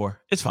flown it before.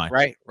 It's fine.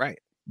 Right.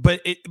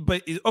 But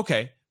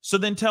okay. So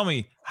then tell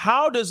me,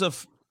 how does a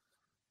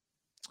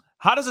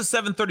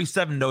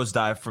 737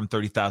 nosedive from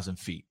 30,000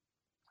 feet?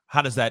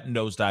 How does that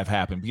nosedive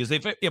happen? Because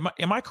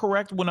am I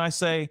correct when I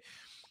say,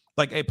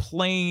 like, a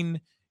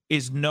plane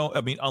is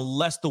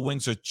unless the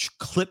wings are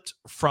clipped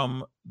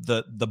from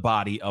the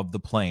body of the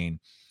plane,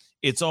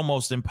 it's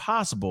almost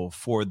impossible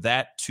for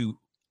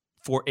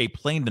a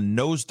plane to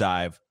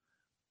nosedive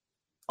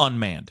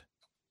unmanned.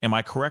 Am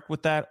I correct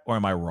with that, or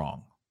am I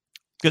wrong?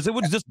 Because it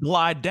would just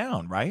glide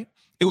down, right?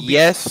 It would be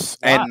yes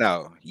and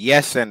no.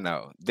 Yes and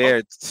no.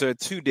 There are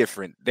two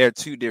different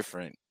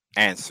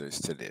answers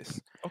to this.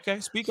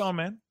 Okay, speak on,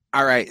 man.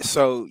 All right,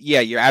 so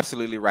yeah, you're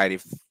absolutely right.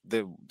 If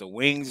the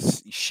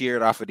wings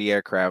sheared off of the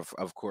aircraft,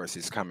 of course,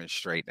 it's coming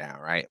straight down,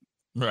 right?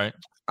 Right.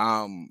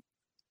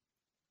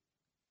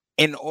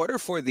 In order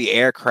for the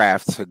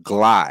aircraft to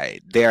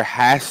glide, there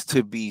has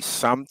to be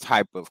some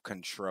type of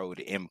controlled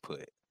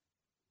input.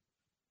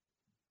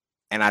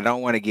 And I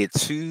don't want to get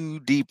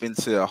too deep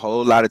into a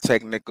whole lot of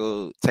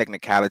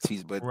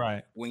technicalities, but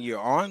when you're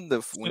on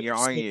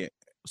your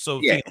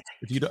So yeah.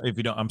 if you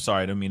don't, I'm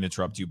sorry, I don't mean to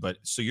interrupt you, but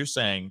so you're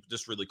saying,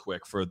 just really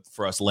quick for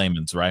us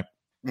laymen's, right?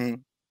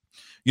 Mm-hmm.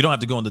 You don't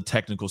have to go into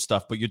technical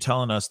stuff, but you're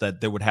telling us that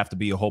there would have to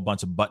be a whole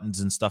bunch of buttons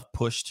and stuff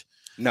pushed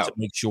to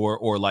make sure,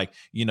 or like,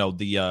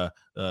 the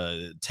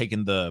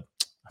taking the,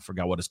 I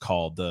forgot what it's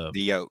called, the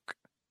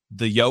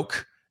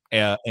yoke,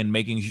 and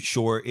making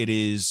sure it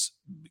is,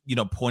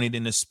 pointed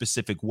in a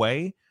specific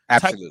way.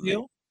 Absolutely. Type of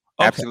deal?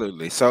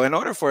 Absolutely. So in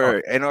order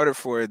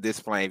for this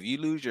plane, if you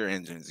lose your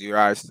engines, you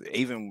are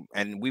even,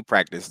 and we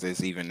practice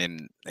this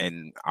even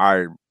in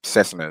our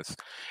Cessnas,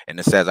 and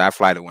it says I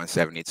fly the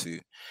 172,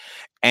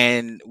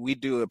 and we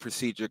do a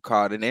procedure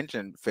called an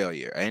engine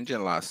failure, an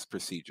engine loss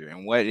procedure,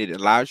 and what it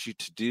allows you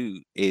to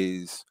do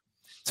is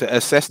to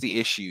assess the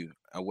issue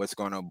of what's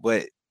going on.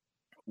 But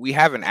we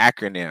have an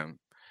acronym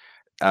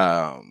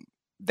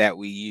that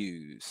we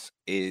use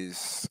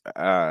is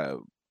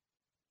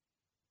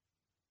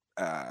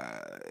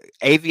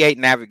aviate,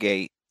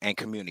 navigate, and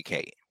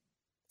communicate.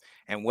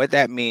 And what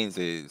that means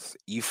is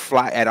you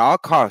fly at all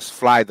costs,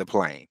 fly the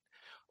plane.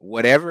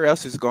 Whatever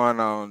else is going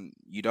on,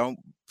 you don't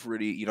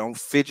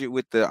fidget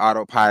with the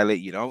autopilot.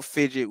 You don't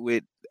fidget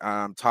with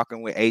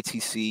talking with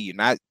ATC. You're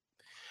not,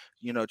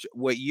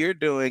 what you're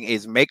doing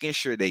is making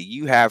sure that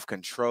you have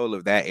control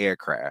of that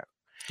aircraft.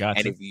 Gotcha.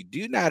 And if you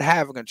do not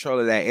have control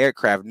of that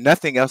aircraft,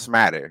 nothing else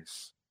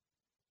matters.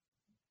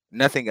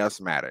 Nothing else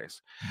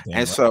matters. Damn and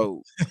right.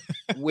 So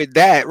with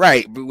that,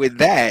 right, but with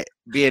that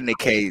being the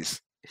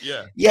case,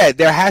 yeah,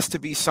 there has to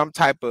be some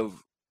type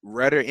of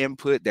rudder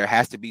input. There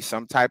has to be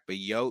some type of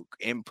yoke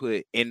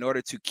input in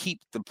order to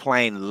keep the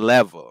plane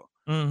level.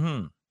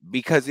 Mm-hmm.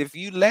 Because if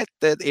you let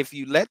the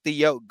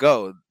yoke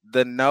go,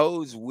 the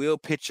nose will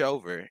pitch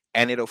over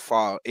and it will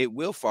fall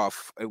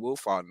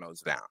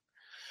nose down.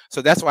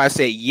 So that's why I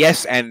say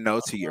yes and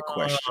no to your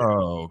question.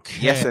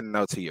 Okay. Yes and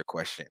no to your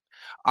question.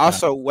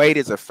 Also, weight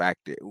is a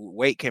factor.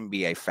 Weight can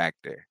be a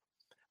factor.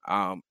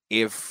 And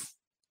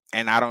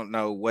I don't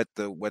know what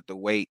the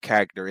weight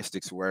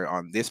characteristics were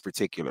on this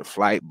particular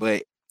flight,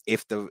 but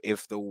if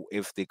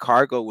the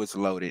cargo was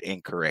loaded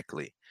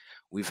incorrectly,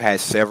 we've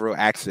had several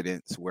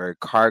accidents where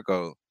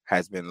cargo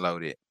has been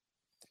loaded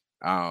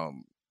above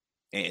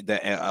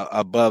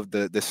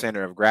the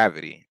center of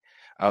gravity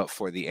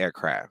for the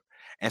aircraft.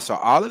 And so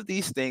all of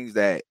these things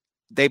that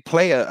they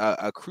play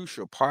a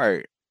crucial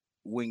part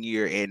when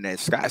you're in the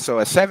sky. So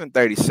a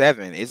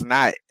 737 is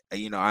not,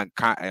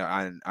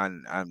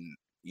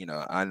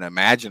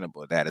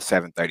 unimaginable that a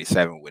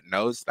 737 would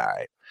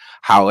nosedive.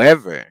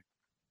 However,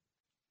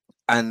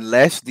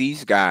 unless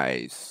these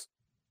guys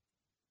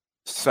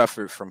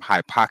suffered from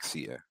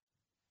hypoxia,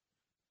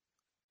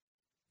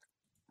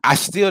 I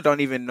still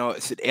don't even know.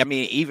 I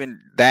mean, even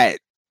that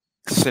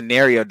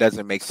scenario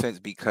doesn't make sense,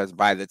 because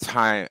by the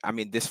time,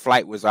 this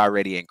flight was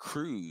already in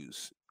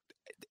cruise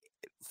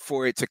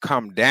for it to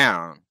come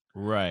down.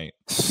 Right.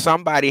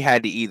 Somebody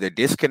had to either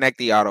disconnect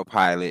the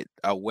autopilot,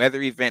 a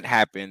weather event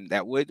happened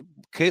that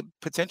could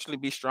potentially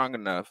be strong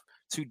enough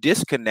to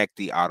disconnect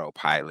the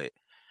autopilot,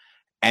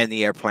 and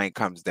the airplane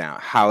comes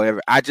down.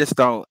 However, I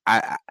don't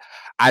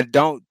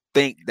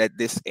think that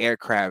this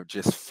aircraft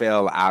just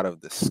fell out of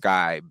the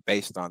sky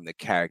based on the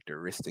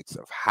characteristics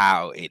of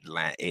how it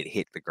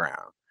hit the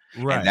ground.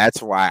 Right. And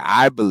that's why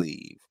I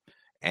believe,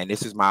 and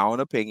this is my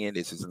own opinion,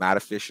 this is not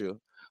official,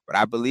 but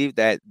I believe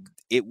that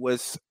it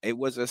was a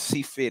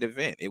CFIT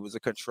event. It was a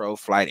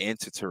controlled flight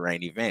into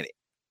terrain event.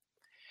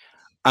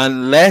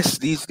 Unless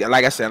these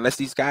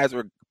guys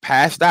were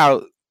passed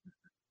out,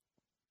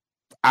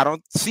 I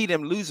don't see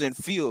them losing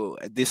fuel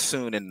this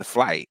soon in the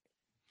flight.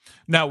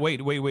 Now,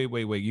 wait.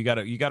 You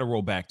gotta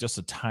roll back just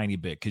a tiny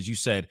bit, because you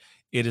said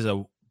it is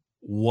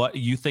what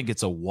you think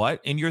it's a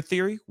what in your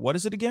theory? What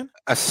is it again?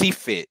 A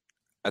CFIT,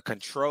 a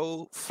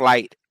controlled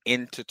flight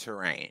into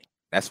terrain.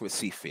 That's what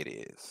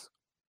CFIT is.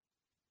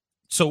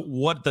 So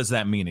what does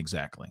that mean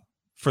exactly?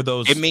 For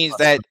those, it means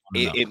that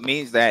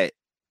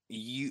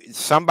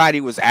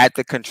somebody was at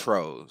the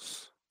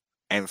controls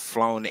and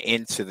flown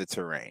into the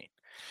terrain.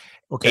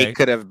 Okay. It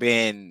could have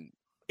been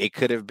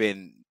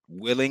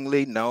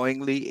willingly,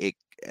 knowingly.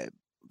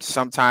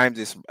 Sometimes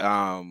it's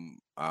a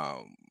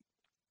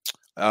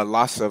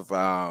loss of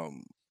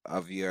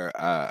your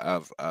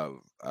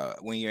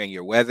when you're in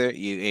your weather,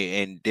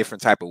 in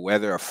different type of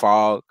weather or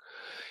fog.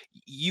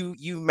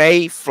 You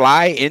may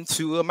fly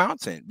into a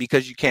mountain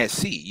because you can't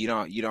see. You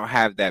don't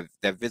have that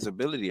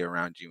visibility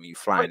around you when you're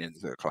flying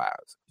into the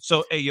clouds.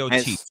 So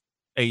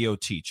Ayo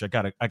teach. I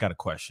got a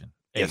question.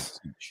 Yes.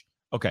 Teach.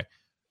 Okay.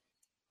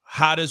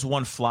 How does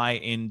one fly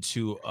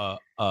into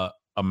a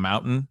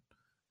mountain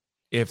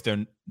if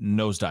they're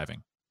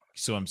nosediving?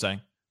 See what I'm saying?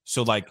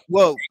 So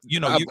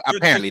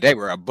apparently they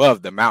were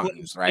above the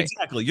mountains, right?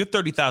 Exactly. You're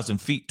 30,000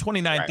 feet,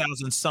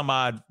 29,000 some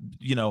odd,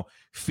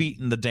 feet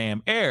in the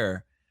damn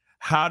air.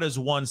 How does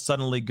one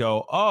suddenly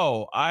go,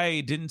 oh,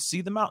 I didn't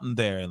see the mountain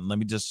there, and let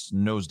me just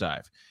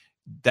nosedive?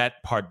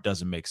 That part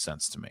doesn't make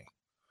sense to me.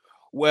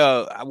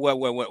 Well,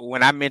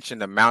 when I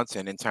mentioned the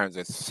mountain in terms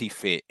of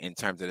CFIT, in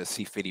terms of the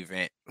CFIT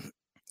event,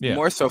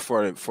 more so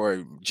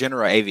for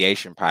general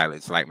aviation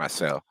pilots like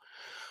myself,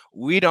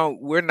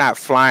 we're not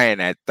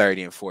flying at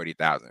 30 and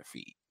 40,000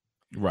 feet.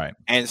 Right.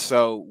 And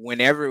so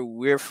whenever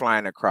we're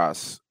flying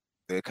across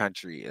the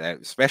country,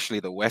 especially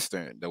the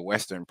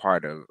western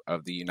part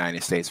of the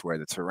United States, where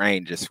the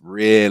terrain just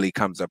really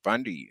comes up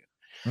under you,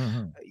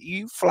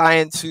 you fly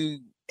into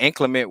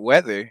inclement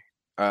weather,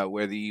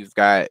 whether you've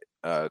got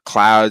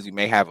clouds, you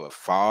may have a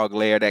fog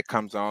layer that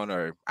comes on,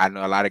 or I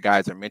know a lot of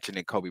guys are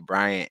mentioning Kobe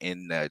Bryant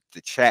in the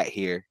chat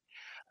here.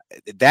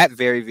 that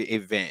very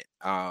event,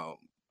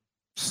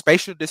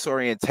 spatial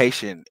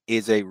disorientation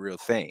is a real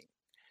thing.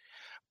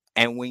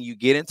 And when you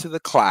get into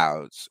the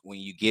clouds, when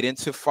you get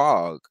into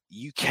fog,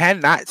 you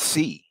cannot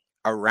see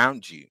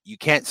around you. You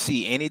can't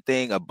see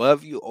anything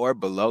above you or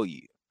below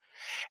you.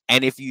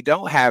 And if you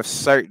don't have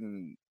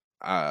certain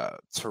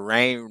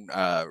terrain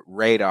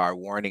radar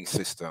warning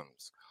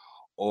systems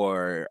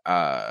or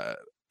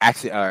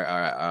accident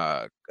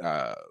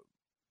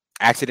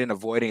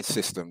avoidance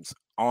systems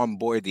on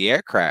board the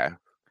aircraft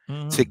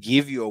to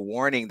give you a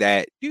warning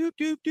that doop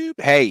doop doop,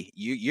 hey,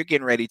 you're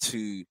getting ready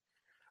to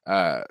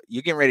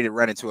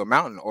run into a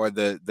mountain, or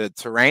the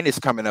terrain is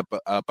coming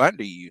up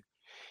under you,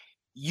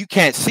 you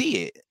can't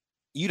see it.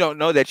 You don't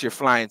know that you're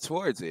flying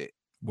towards it.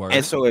 Word.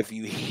 And so if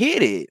you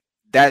hit it,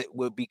 that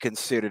would be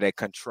considered a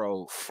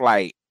controlled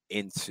flight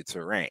into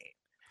terrain.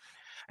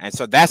 And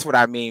so that's what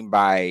I mean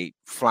by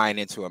flying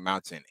into a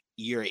mountain.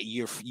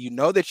 You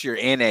know that you're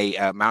in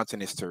a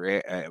mountainous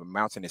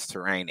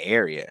terrain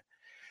area.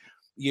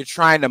 You're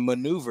trying to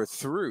maneuver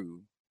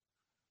through,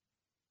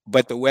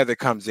 but the weather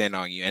comes in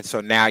on you, and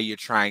so now you're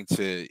trying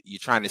to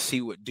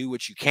do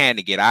what you can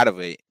to get out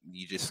of it.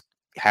 You just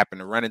happen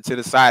to run into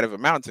the side of a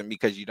mountain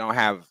because you don't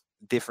have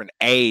different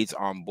aids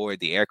on board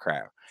the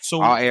aircraft.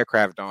 So all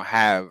aircraft don't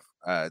have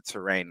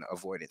terrain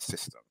avoidance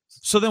systems.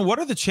 So then what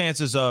are the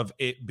chances of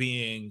it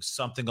being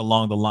something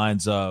along the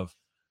lines of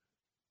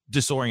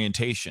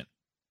disorientation?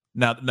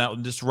 Now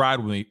just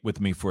ride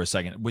with me for a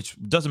second, which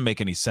doesn't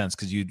make any sense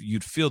because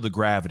you'd feel the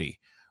gravity,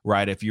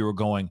 right? If you were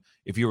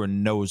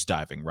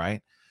nosediving,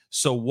 right?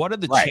 So what are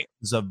the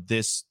chances of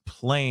this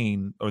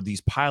plane or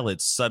these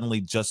pilots suddenly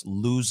just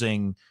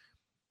losing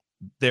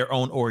their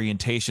own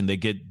orientation? They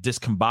get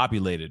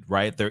discombobulated,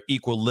 right? Their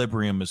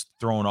equilibrium is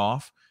thrown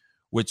off,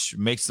 which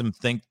makes them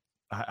think,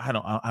 I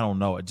don't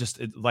know.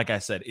 Like I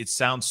said, it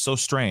sounds so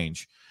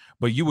strange,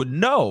 but you would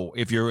know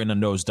if you're in a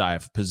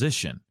nosedive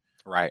position.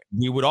 Right.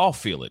 We would all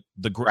feel it.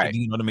 You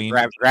know what I mean?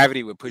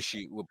 Gravity would push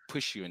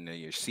you into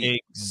your seat.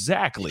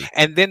 Exactly.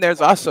 And then there's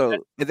also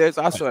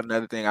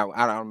another thing.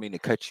 I don't mean to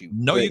cut you.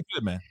 No, you're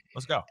good, man.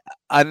 Let's go.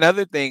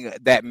 Another thing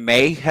that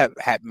may have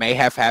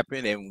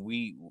happened,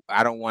 and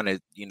I don't want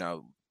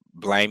to,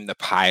 blame the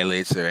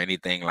pilots or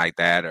anything like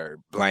that, or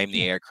blame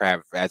the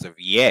aircraft as of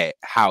yet.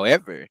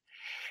 However,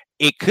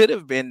 it could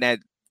have been that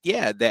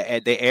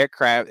the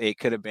aircraft, it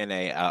could have been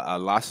a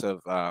loss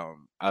of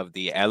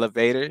the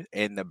elevator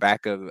in the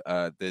back of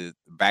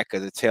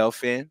the tail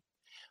fin.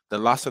 The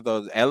loss of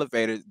those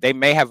elevators, they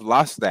may have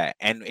lost that.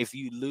 And if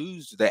you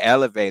lose the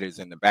elevators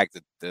in the back,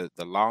 the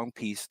long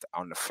piece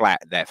on the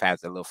flat that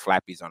has the little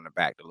flappies on the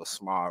back, the little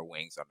smaller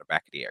wings on the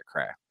back of the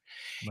aircraft,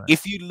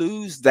 if you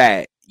lose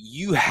that,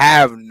 you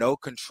have no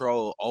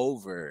control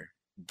over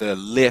the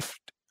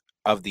lift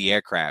of the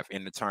aircraft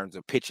in the terms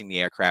of pitching the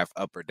aircraft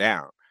up or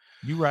down.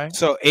 You're right.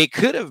 So it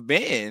could have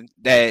been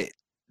that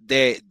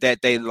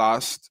they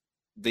lost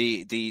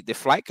the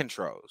flight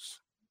controls,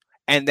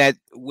 and that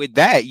with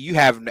that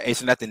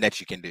it's nothing that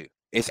you can do.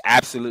 It's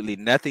absolutely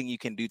nothing you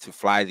can do to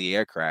fly the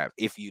aircraft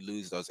if you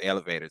lose those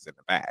elevators in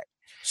the back.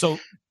 So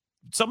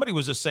somebody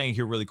was just saying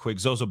here really quick,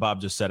 Zozo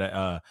Bob just said it,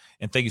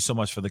 and thank you so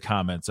much for the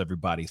comments,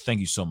 everybody. Thank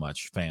you so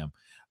much, fam.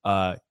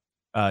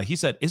 He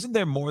said, isn't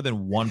there more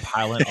than one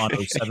pilot on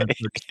a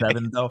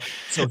 737 though?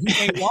 So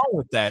he ain't wrong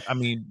with that. I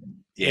mean,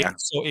 yeah.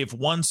 So if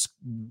one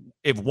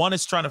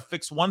is trying to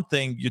fix one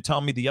thing, you're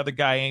telling me the other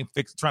guy ain't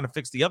trying to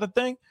fix the other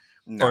thing?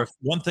 No. Or if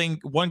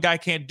one guy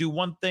can't do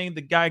one thing,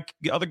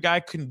 the other guy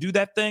couldn't do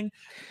that thing.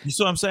 You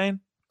see what I'm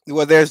saying?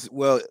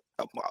 Well,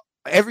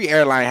 every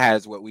airline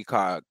has what we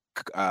call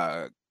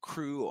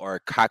crew or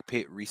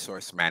cockpit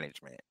resource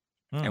management.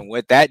 And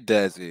what that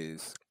does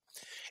is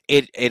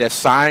it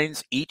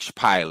assigns each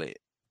pilot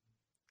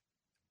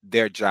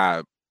their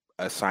job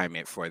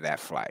assignment for that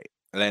flight.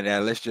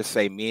 And let's just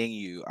say me and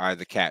you are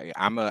the captain.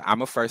 I'm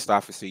a first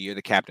officer. You're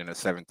the captain of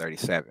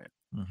 737.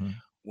 Mm-hmm.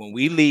 When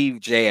we leave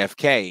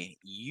JFK,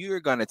 you're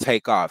going to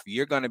take off.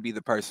 You're going to be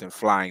the person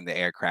flying the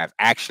aircraft,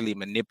 actually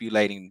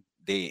manipulating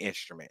the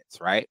instruments,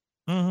 right?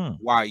 Mm-hmm.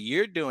 While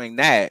you're doing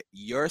that,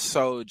 your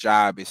sole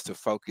job is to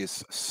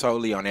focus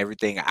solely on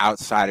everything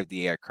outside of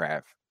the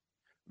aircraft,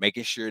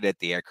 making sure that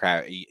the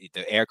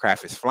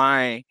aircraft is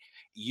flying.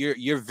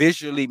 You're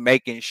visually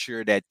making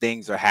sure that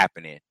things are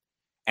happening,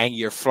 and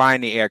you're flying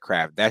the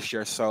aircraft. That's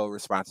your sole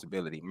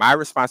responsibility. My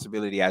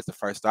responsibility as the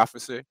first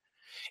officer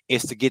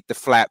is to get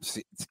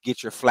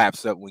your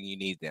flaps up when you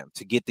need them,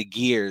 to get the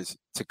gears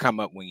to come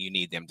up when you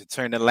need them, to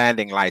turn the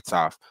landing lights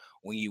off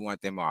when you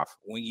want them off.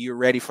 When you're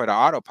ready for the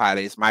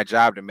autopilot, it's my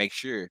job to make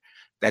sure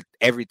that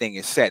everything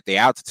is set, the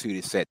altitude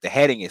is set, the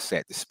heading is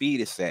set, the speed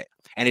is set.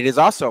 And it is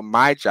also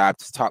my job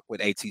to talk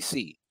with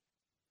ATC.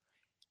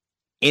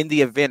 In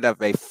the event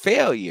of a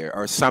failure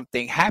or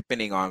something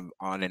happening on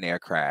an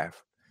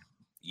aircraft,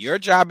 your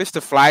job is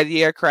to fly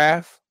the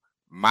aircraft.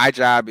 My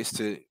job is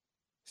to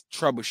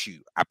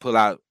troubleshoot. I pull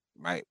out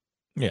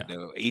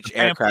each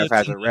aircraft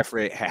has a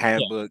reference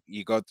handbook.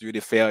 You go through the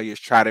failures,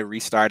 try to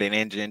restart an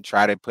engine,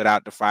 try to put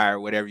out the fire,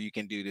 whatever you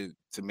can do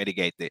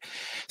mitigate it.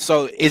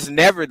 So it's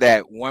never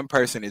that one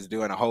person is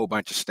doing a whole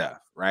bunch of stuff,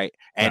 right?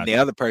 And the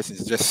other person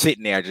is just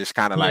sitting there, just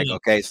kind of like,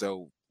 okay,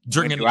 so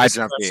drinking when do I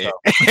jump in?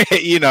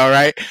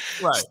 Right?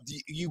 Right.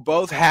 You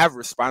both have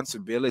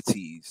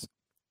responsibilities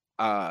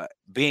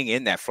being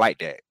in that flight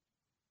deck.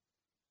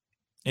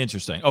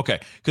 Interesting. Okay,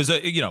 because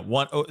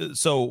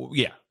so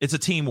yeah, it's a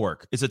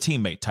teamwork. It's a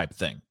teammate type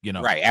thing.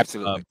 Right?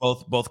 Absolutely.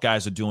 Both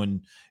guys are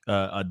doing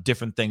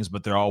different things,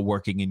 but they're all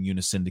working in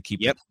unison to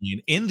keep the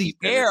plane in the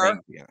air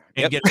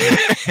and get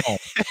it home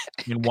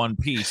in one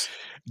piece.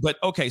 But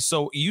okay,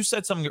 so you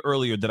said something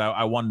earlier that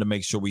I wanted to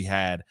make sure we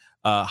had.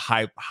 What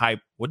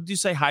did you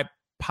say?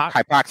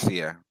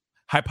 Hypoxia.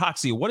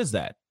 Hypoxia. What is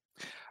that?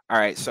 All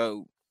right.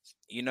 So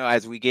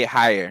as we get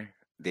higher,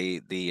 the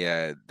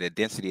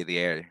density of the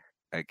air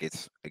it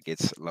gets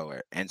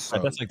lower, and so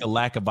that's like the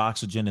lack of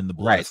oxygen in the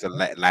blood. Right, so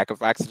lack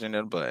of oxygen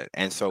in the blood,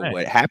 and so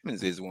what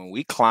happens is when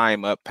we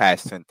climb up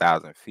past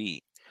 10,000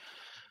 feet,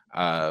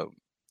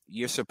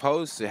 you're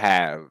supposed to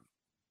have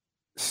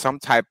some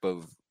type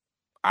of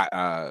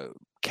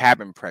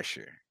cabin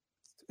pressure,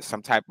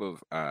 some type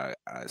of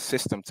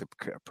system to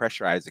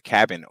pressurize the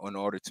cabin in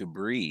order to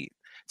breathe,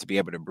 to be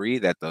able to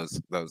breathe at those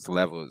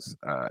levels,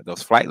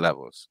 those flight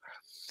levels,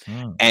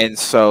 and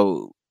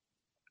so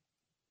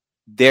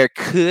there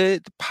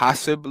could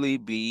possibly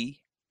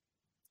be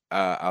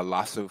a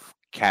loss of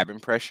cabin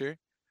pressure,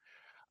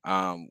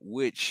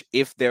 which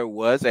if there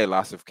was a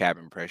loss of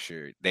cabin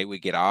pressure, they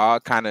would get all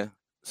kind of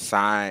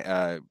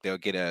they'll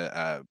get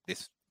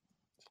this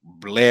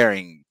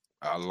blaring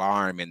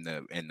alarm in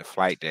the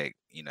flight deck,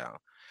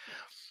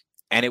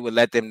 and it would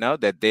let them know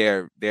that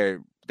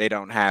they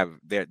don't have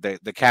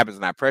the cabin's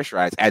not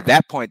pressurized. At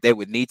that point, they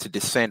would need to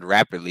descend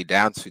rapidly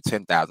down to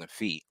 10,000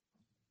 feet.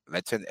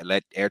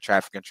 Let air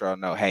traffic control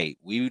know, hey,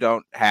 we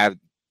don't have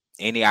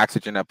any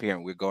oxygen up here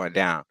and we're going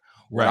down.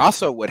 Right. What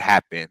also would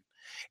happen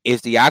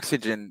is the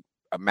oxygen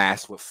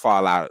mask would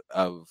fall out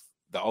of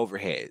the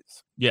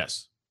overheads.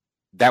 Yes.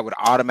 That would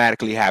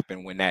automatically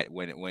happen when that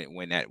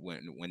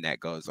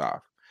goes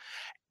off.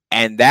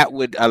 And that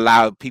would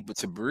allow people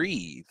to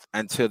breathe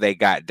until they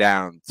got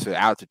down to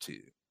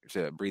altitude,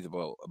 to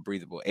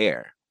breathable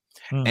air.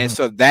 Mm-hmm. And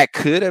so that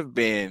could have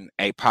been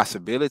a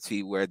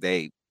possibility where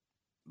they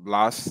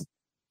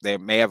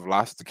may have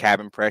lost the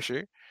cabin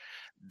pressure.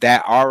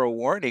 That aural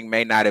warning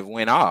may not have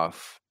went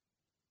off.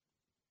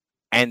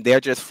 And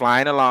they're just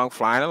flying along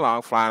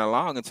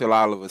until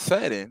all of a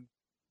sudden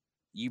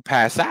you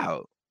pass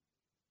out.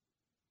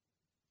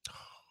 Oh, wow.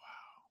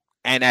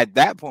 And at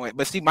that point,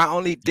 but see, my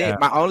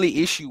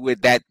only issue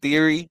with that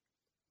theory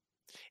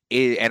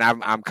is, and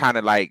I'm kind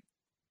of like,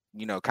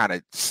 kind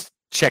of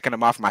checking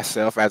them off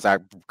myself as I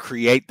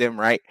create them,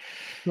 right?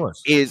 Of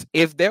course. Is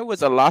if there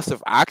was a loss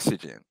of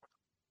oxygen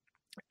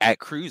at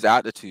cruise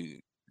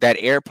altitude, that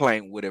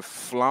airplane would have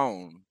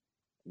flown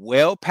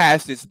well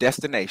past its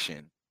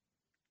destination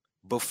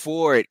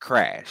before it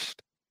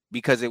crashed,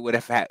 because it would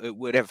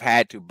have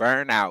had to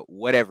burn out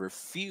whatever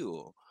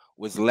fuel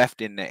was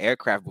left in the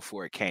aircraft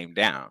before it came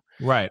down.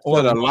 Right.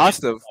 Or the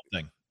loss of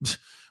something.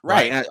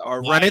 Right.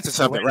 Or run into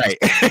something. Right.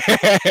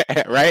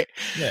 Right.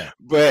 Yeah.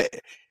 But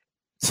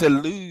to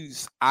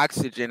lose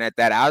oxygen at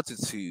that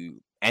altitude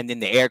and then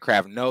the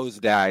aircraft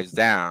nosedives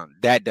down,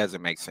 that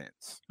doesn't make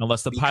sense.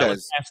 Unless the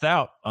pilots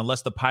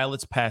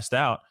passed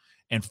out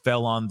and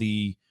fell on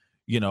the,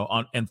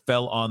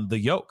 fell on the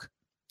yoke.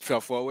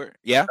 Fell forward.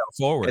 Yeah. Fell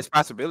forward. It's a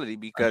possibility,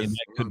 because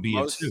that could be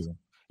it too.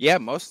 Yeah,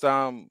 most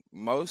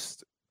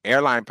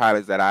airline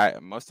pilots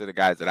most of the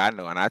guys that I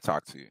know and I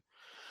talk to,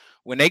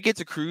 when they get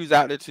to cruise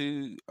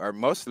altitude, or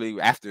mostly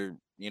after,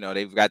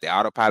 they've got the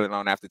autopilot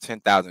on after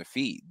 10,000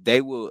 feet, they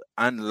will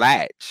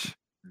unlatch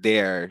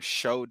their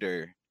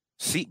shoulder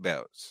seat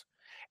belts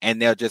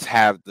and they'll just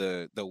have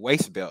the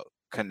waist belt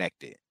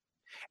connected.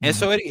 And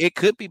so it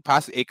could be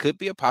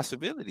a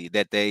possibility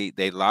that they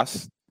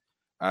lost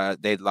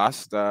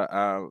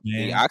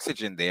the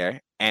oxygen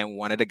there, and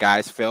one of the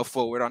guys fell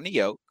forward on the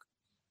yoke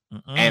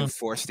and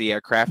forced the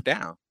aircraft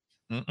down.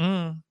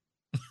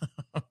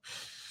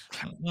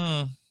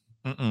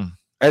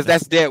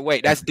 That's dead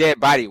weight. That's dead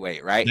body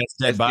weight, right?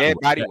 That's dead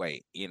body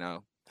weight.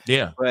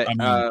 Yeah, but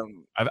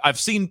I've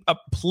seen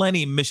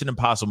plenty Mission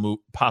Impossible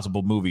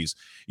movies.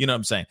 You know what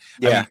I'm saying?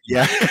 Yeah,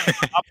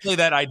 I'll play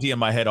that idea in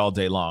my head all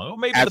day long. Or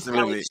maybe the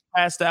pilot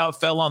passed out,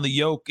 fell on the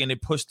yoke, and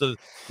it pushed the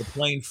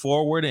plane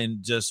forward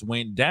and just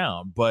went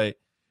down. But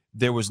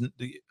there was,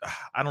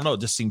 I don't know.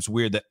 It just seems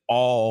weird that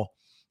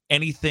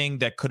anything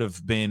that could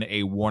have been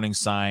a warning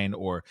sign,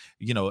 or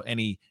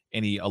any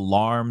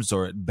alarms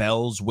or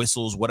bells,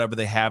 whistles, whatever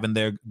they have in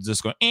there,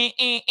 just going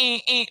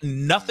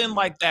nothing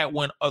like that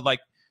went like.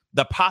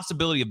 The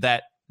possibility of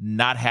that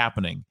not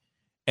happening,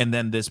 and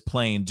then this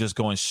plane just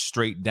going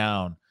straight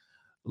down,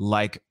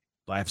 like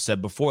I've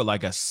said before,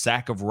 like a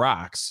sack of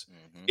rocks,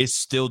 is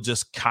still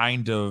just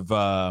kind of,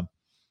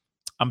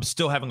 I'm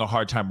still having a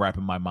hard time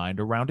wrapping my mind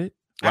around it,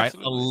 right?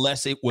 Absolutely.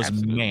 Unless it was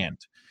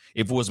manned.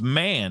 If it was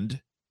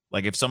manned,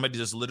 like if somebody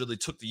just literally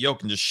took the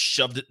yoke and just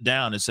shoved it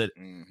down and said,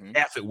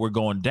 F it, we're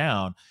going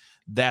down,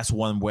 that's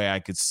one way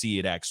I could see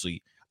it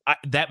actually.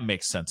 that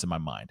makes sense in my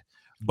mind.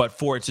 But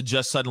for it to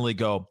just suddenly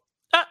go,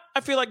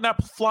 I feel like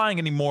not flying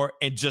anymore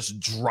and just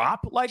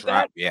drop like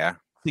that, yeah,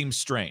 seems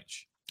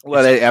strange.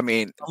 Well, I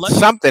mean,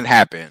 something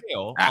happened.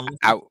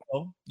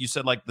 You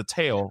said like the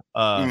tail,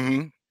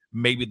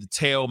 maybe the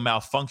tail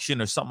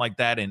malfunctioned or something like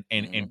that, and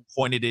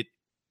pointed it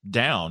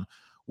down,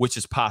 which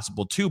is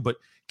possible too. But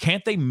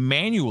can't they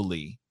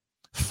manually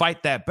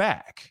fight that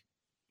back?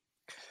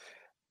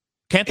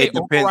 Can't they?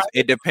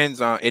 It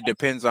depends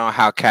on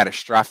how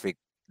catastrophic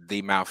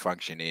the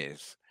malfunction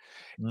is.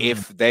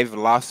 If they've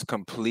lost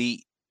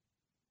complete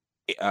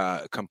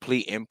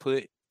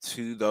input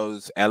to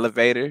those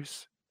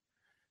elevators,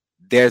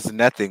 there's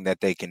nothing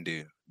that they can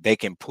do. They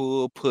can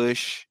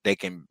push, they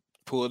can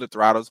pull the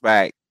throttles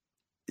back.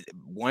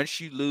 Once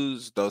you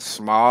lose the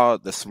small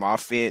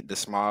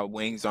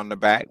wings on the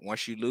back,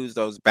 once you lose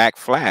those back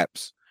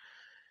flaps,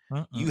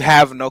 you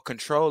have no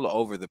control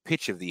over the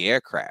pitch of the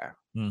aircraft.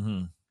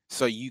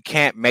 So you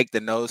can't make the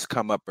nose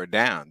come up or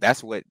down.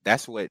 That's what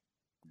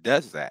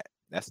does that.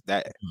 That's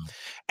that.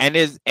 And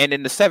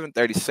in the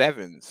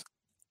 737s,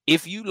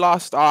 if you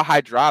lost all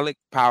hydraulic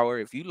power,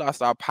 if you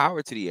lost all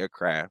power to the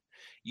aircraft,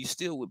 you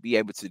still would be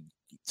able to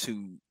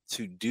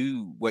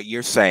do what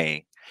you're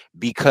saying,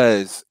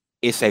 because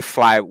it's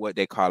what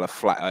they call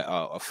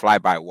a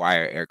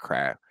fly-by-wire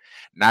aircraft.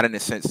 Not in the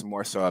sense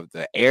more so of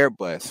the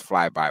Airbus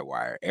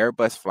fly-by-wire.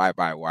 Airbus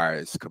fly-by-wire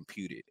is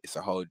computed. It's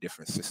a whole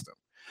different system.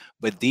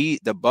 But the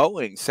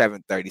Boeing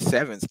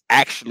 737s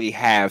actually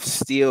have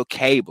steel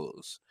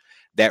cables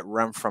that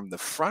run from the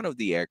front of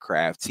the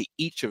aircraft to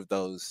each of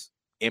those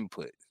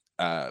input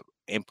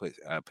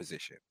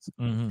positions.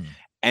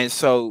 And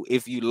so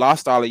if you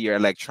lost all of your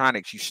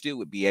electronics, you still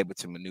would be able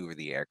to maneuver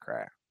the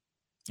aircraft.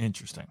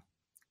 Interesting.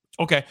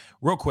 Okay,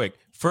 real quick.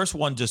 First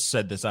one just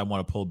said this. I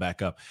want to pull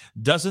back up.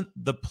 Doesn't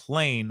the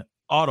plane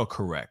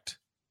autocorrect?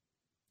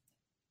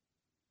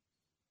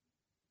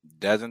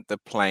 Doesn't the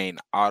plane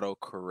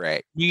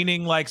autocorrect?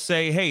 Meaning, like,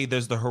 say, hey,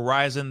 there's the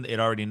horizon. It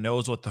already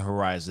knows what the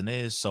horizon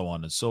is, so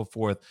on and so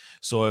forth.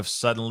 So if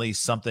suddenly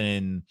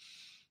something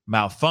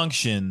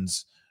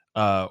malfunctions,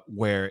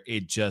 where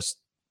it just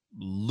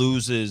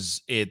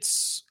loses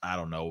its, I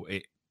don't know,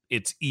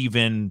 it's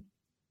even,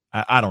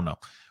 I don't know.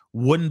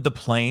 Wouldn't the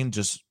plane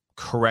just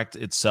correct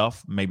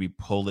itself, maybe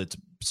pull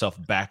itself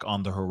back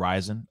on the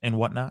horizon and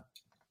whatnot?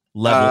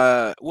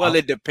 Well,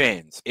 it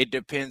depends. It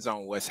depends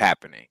on what's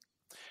happening.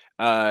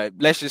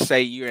 Let's just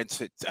say you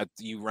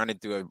running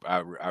through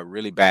a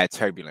really bad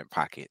turbulent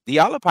pocket. The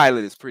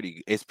autopilot is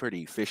pretty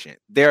efficient.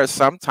 There are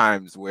some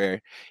times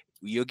where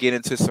you'll get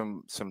into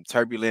some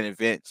turbulent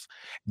events,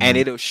 and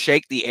it'll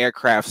shake the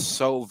aircraft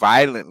so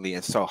violently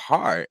and so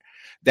hard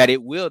that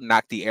it will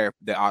knock the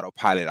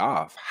autopilot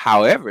off.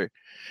 However,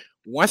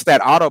 once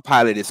that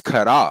autopilot is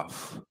cut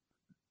off,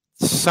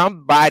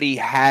 somebody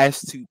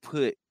has to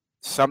put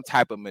some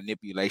type of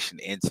manipulation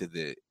into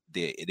the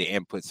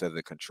inputs of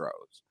the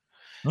controls.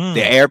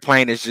 The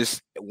airplane is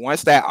just,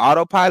 once that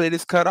autopilot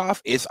is cut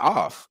off, it's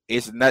off.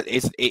 It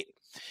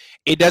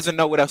doesn't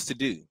know what else to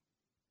do.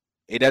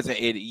 It doesn't.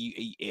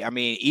 I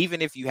mean,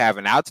 even if you have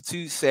an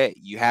altitude set,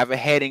 you have a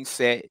heading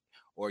set,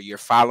 or you're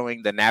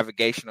following the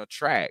navigational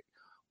track,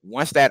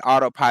 once that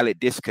autopilot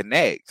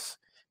disconnects,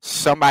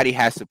 somebody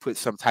has to put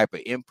some type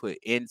of input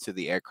into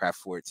the aircraft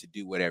for it to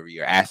do whatever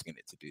you're asking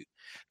it to do.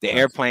 The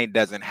airplane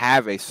doesn't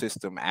have a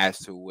system as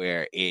to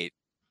where if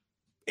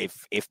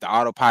the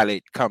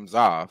autopilot comes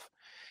off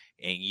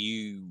and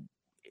you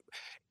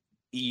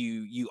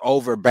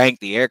overbank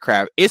the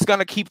aircraft, it's going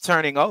to keep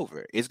turning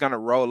over. It's going to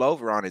roll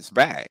over on its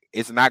back.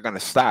 It's not going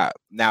to stop.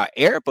 Now,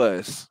 the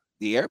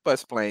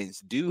Airbus planes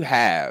do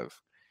have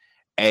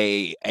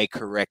a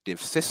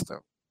corrective system,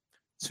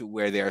 to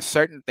where there are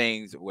certain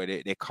things where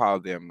they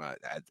call them,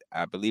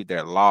 I believe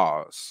they're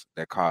laws.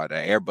 They're called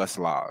Airbus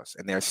laws.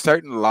 And there are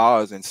certain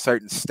laws in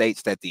certain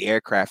states that the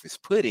aircraft is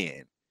put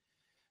in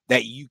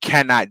that you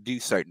cannot do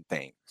certain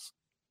things.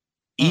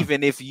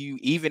 Even if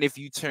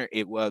you turn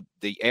it, well,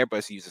 the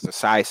Airbus uses a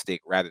side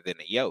stick rather than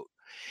a yoke.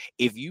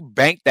 If you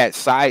bank that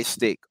side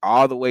stick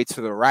all the way to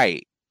the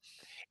right,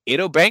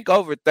 it'll bank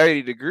over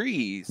 30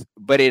 degrees,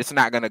 but it's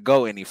not going to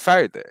go any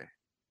further.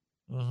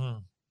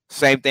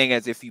 Same thing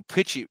as if you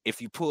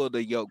pull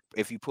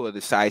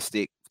the side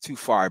stick too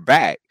far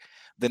back,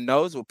 the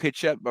nose will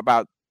pitch up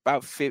about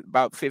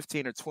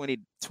 15 or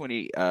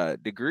 20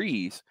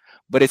 degrees,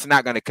 but it's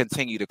not going to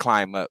continue to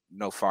climb up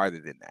no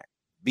farther than that,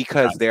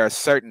 because there are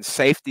certain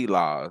safety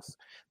laws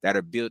that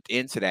are built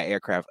into that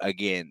aircraft.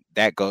 Again,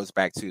 that goes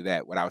back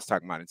to what I was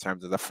talking about in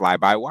terms of the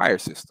fly-by-wire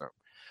system.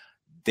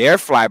 Their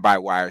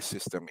fly-by-wire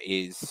system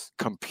is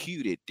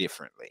computed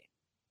differently.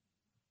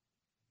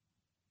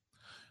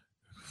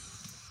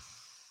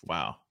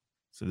 Wow.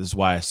 So this is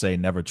why I say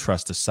never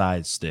trust a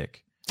side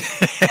stick.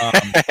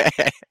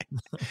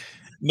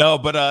 No,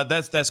 but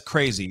that's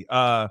crazy.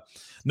 No,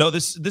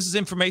 this is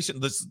information.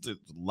 This is a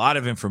lot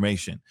of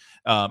information,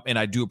 and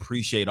I do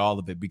appreciate all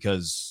of it,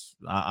 because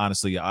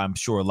honestly, I'm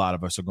sure a lot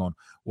of us are going,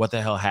 "What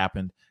the hell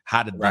happened?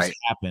 How did this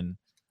happen?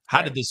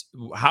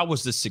 How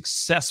was this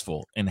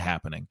successful in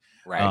happening?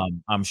 Right.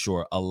 I'm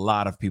sure a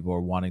lot of people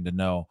are wanting to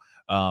know.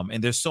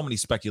 And there's so many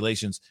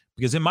speculations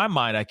because in my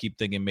mind, I keep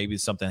thinking maybe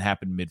something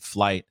happened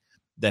mid-flight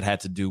that had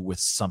to do with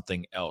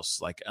something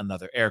else, like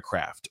another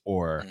aircraft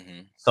or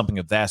something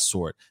of that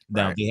sort.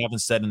 Now, they haven't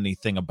said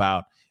anything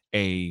about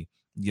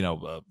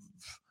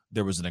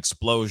there was an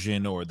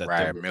explosion or that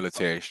there a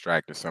military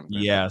strike or something.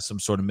 Yeah, some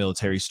sort of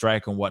military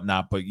strike and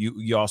whatnot. But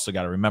you also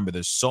got to remember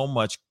there's so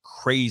much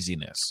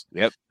craziness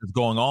that's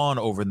going on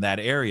over in that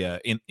area,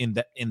 in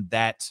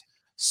that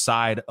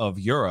side of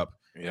Europe,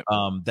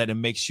 that it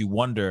makes you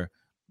wonder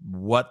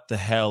what the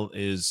hell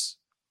is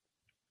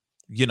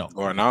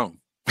going on.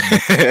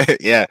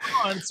 Yeah.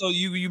 And so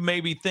you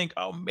maybe think,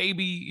 oh,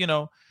 maybe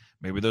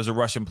there's a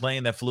Russian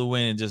plane that flew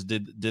in and just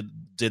did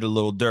a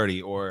little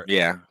dirty, or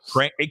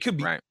it could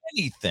be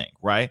anything,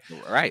 right?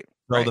 Right.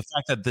 So the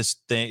fact that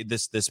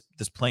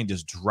this plane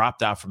just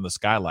dropped out from the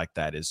sky like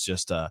that is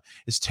just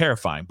it's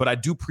terrifying. But I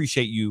do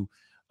appreciate you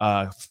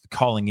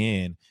calling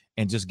in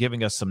and just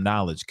giving us some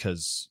knowledge,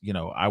 because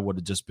I would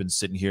have just been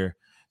sitting here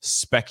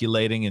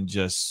speculating and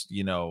just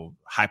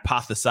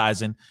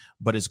hypothesizing.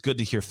 But it's good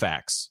to hear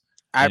facts.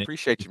 I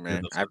appreciate you,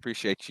 man. I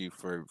appreciate you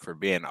for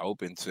being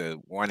open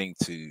to wanting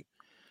to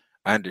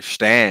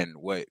understand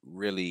what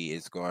really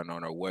is going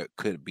on or what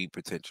could be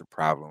potential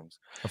problems.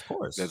 Of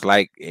course. Because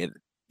like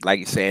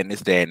you say, in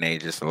this day and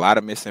age, there's a lot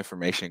of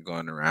misinformation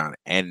going around,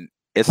 and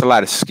it's a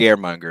lot of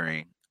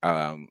scaremongering,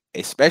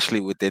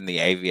 especially within the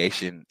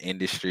aviation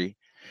industry,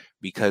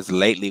 because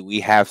lately we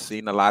have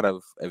seen a lot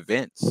of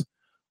events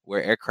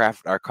where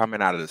aircraft are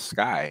coming out of the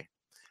sky.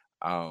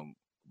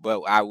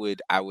 But I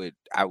would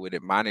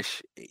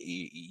admonish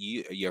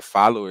your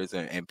followers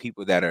and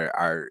people that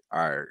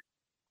are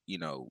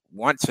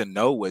want to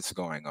know what's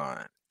going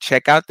on.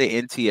 Check out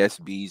the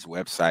NTSB's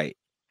website.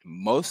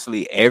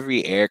 Mostly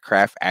every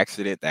aircraft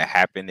accident that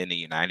happened in the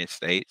United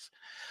States,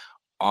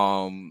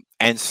 and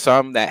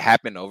some that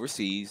happen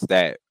overseas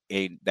that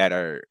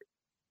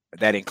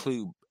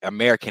include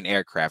American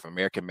aircraft,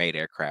 American-made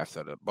aircraft.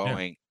 So the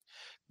Boeing,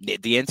 the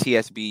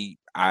NTSB,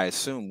 I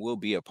assume, will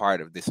be a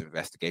part of this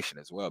investigation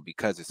as well,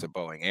 because it's a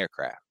Boeing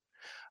aircraft.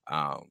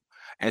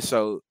 And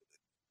so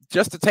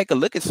just to take a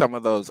look at some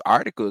of those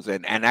articles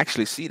and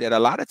actually see that a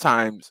lot of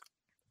times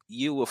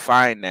you will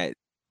find that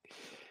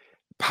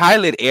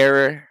pilot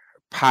error,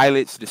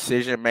 pilots'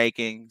 decision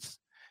makings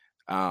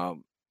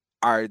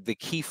are the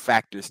key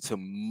factors to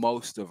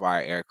most of our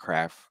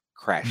aircraft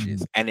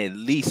crashes, and at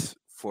least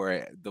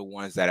for the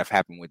ones that have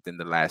happened within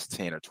the last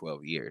 10 or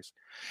 12 years.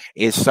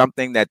 It's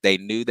something that they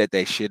knew that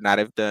they should not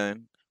have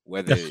done,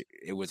 whether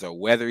it was a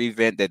weather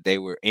event that they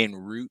were en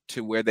route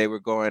to where they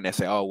were going and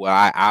say, oh,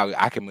 well,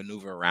 I can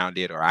maneuver around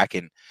it, or I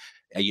can,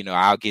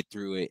 I'll get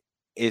through it,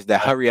 is the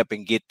hurry up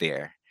and get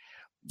there.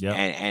 Yeah.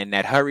 And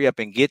that hurry up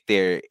and get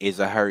there is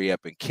a hurry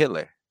up and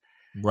killer.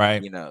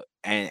 Right.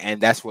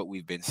 And that's what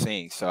we've been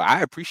seeing. So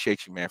I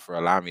appreciate you, man, for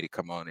allowing me to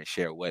come on and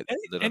share what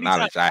little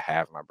knowledge I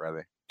have, my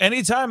brother.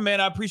 Anytime,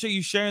 man. I appreciate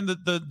you sharing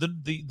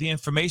the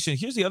information.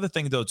 Here's the other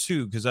thing, though,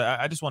 too, because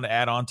I just want to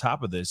add on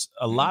top of this.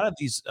 A lot of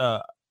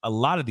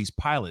these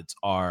pilots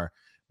are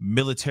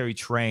military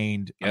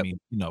trained. I mean,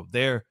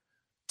 they're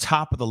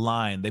top of the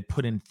line. They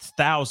put in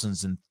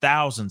thousands and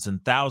thousands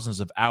and thousands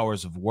of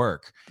hours of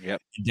work,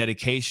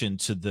 dedication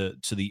to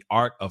the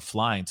art of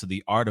flying, to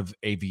the art of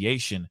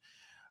aviation.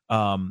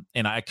 And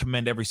I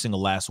commend every single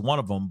last one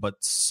of them.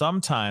 But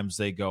sometimes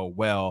they go,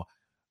 well,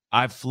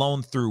 I've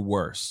flown through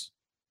worse.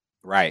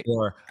 Right.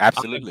 Or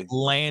absolutely I've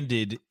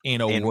landed in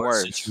a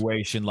worse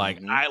situation. Like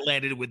I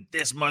landed with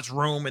this much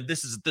room and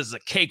this is a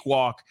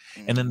cakewalk.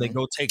 And then they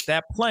go take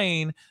that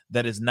plane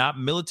that is not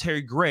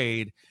military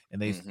grade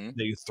and they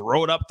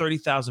throw it up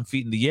 30,000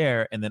 feet in the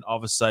air. And then all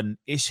of a sudden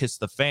ish hits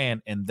the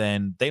fan. And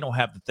then they don't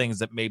have the things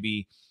that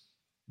maybe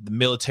the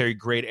military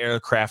grade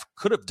aircraft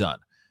could have done,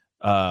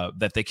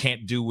 that they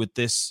can't do with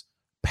this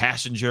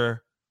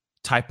passenger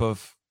type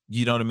of,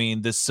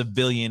 this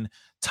civilian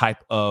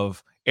type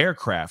of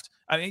aircraft.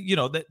 I mean,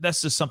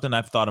 that's just something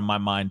I've thought in my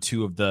mind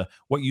too, of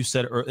what you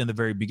said in the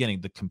very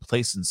beginning, the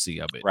complacency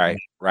of it. Right.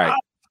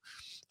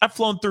 I've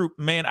flown through,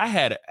 man. I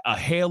had a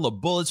hail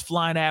of bullets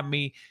flying at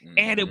me,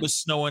 and it was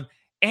snowing,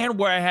 and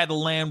where I had to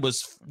land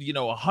was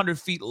 100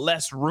 feet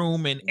less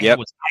room, and it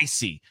was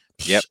icy.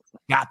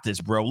 Got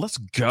this, bro. Let's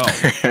go.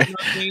 You know what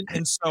I mean?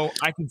 And so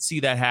I can see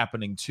that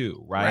happening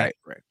too, right?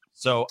 Right.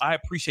 So I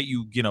appreciate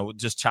you,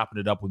 just chopping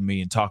it up with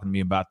me and talking to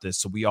me about this,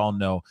 so we all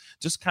know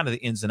just kind of the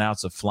ins and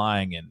outs of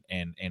flying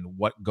and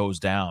what goes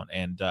down.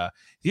 And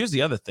here's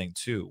the other thing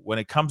too: when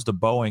it comes to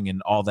Boeing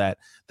and all that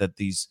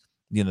these,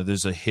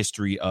 there's a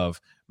history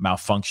of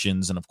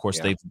malfunctions, and of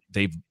course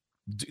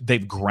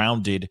they've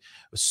grounded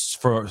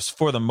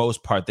for the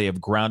most part. They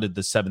have grounded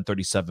the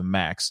 737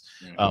 Max.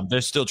 They're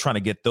still trying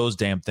to get those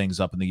damn things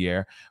up in the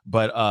air,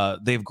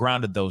 but they've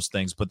grounded those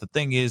things. But the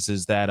thing is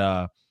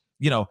that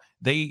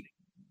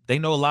they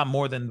know a lot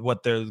more than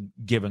what they're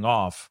giving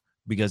off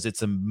because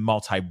it's a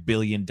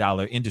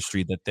multi-billion-dollar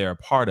industry that they're a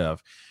part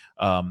of.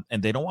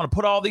 And they don't want to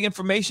put all the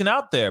information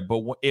out there.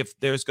 But if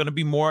there's going to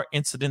be more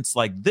incidents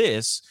like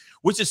this,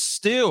 which is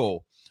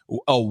still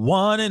a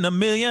 1 in a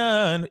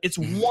million, it's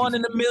 1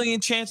 in a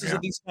million chances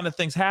of these kind of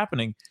things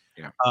happening.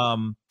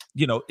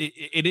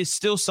 It is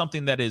still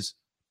something that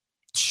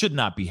should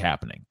not be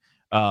happening.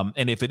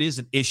 And if it is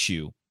an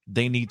issue,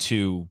 they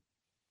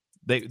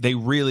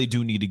really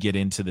do need to get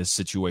into this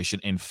situation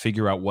and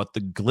figure out what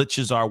the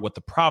glitches are, what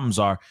the problems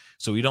are,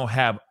 so we don't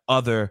have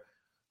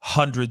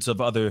hundreds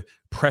of other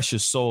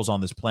precious souls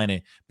on this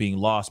planet being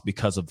lost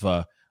because of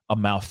a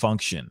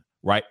malfunction,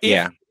 right?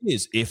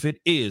 If it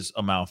is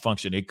a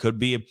malfunction, it could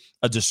be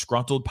a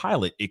disgruntled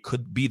pilot. It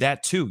could be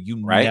that too.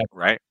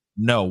 Right.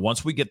 No,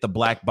 once we get the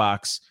black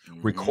box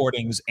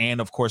recordings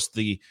and, of course,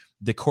 the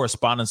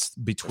correspondence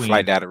between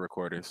flight data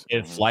recorders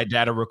and flight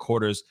data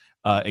recorders,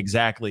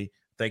 exactly.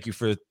 Thank you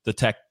for the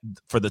tech.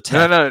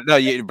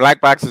 No.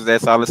 Black boxes,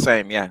 that's all the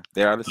same. Yeah,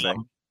 they are the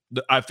same.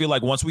 I feel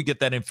like once we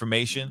get that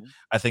information,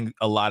 I think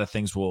a lot of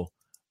things will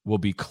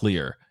be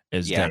clear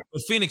as day.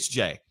 But Phoenix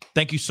J,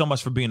 thank you so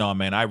much for being on,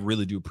 man. I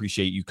really do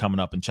appreciate you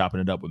coming up and chopping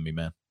it up with me,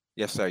 man.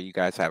 Yes, sir. You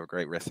guys have a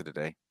great rest of the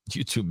day.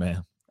 You too,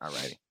 man. All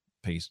righty.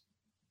 Peace.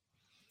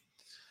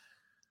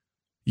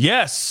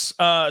 Yes.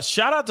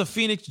 Shout out to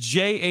Phoenix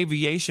J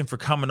Aviation for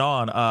coming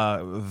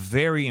on.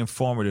 Very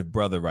informative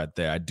brother right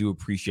there. I do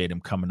appreciate him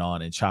coming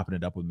on and chopping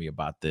it up with me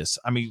about this.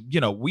 I mean,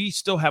 we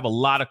still have a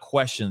lot of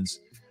questions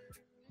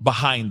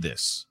behind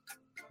this.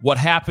 What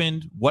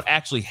happened? What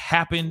actually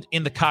happened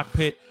in the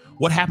cockpit?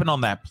 What happened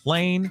on that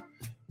plane?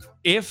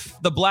 If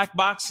the black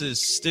box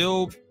is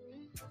still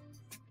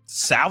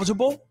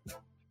salvageable?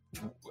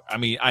 I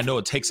mean, I know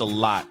it takes a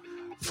lot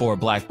for a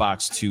black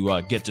box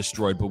to get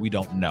destroyed, but we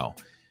don't know.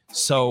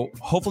 So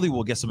hopefully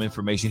we'll get some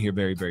information here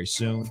very, very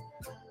soon.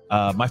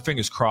 My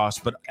fingers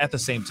crossed, but at the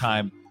same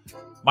time,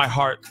 my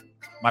heart,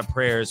 my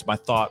prayers, my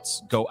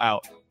thoughts go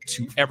out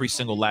to every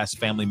single last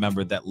family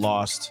member that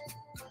lost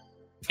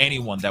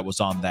anyone that was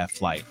on that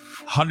flight.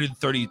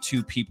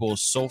 132 people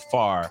so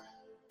far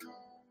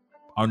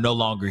are no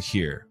longer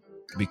here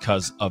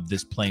because of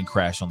this plane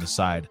crash on the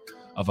side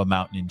of a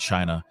mountain in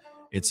China.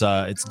 It's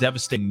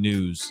devastating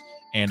news.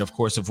 And of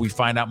course, if we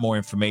find out more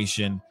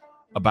information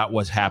about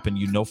what's happened,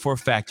 for a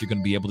fact you're going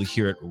to be able to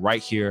hear it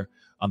right here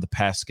on the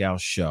Pascal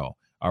Show.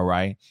 All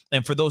right.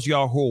 And for those of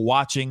y'all who are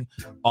watching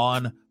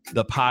on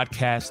the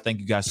podcast, thank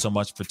you guys so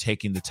much for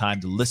taking the time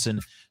to listen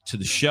to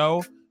the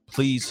show.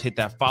 Please hit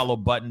that follow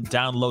button,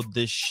 download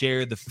this,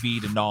 share the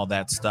feed and all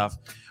that stuff.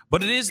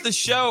 But it is the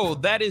show.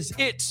 That is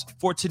it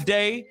for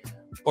today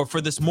or for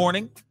this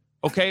morning.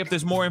 Okay, if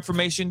there's more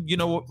information, I'm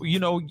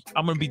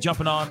going to be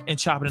jumping on and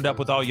chopping it up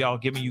with all y'all,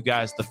 giving you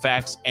guys the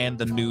facts and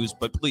the news.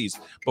 But please,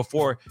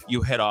 before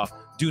you head off,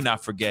 do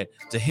not forget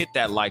to hit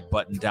that like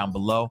button down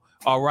below.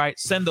 All right,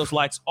 send those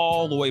likes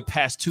all the way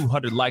past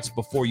 200 likes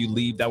before you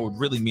leave. That would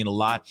really mean a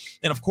lot.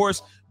 And of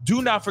course,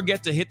 do not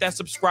forget to hit that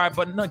subscribe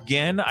button.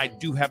 Again, I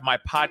do have my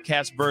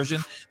podcast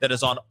version that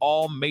is on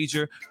all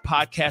major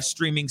podcast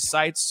streaming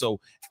sites. So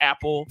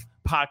Apple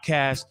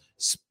Podcast,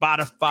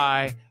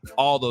 Spotify,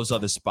 all those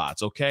other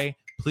spots, okay?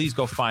 Please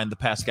go find the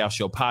Pascal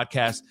Show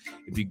podcast.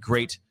 It'd be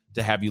great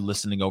to have you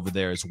listening over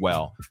there as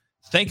well.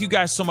 Thank you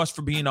guys so much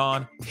for being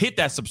on. Hit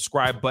that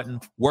subscribe button.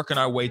 Working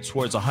our way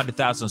towards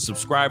 100,000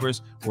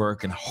 subscribers. We're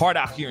working hard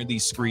out here in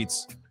these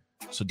streets.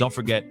 So don't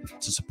forget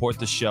to support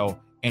the show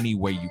any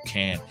way you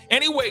can.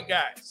 Anyway,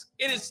 guys,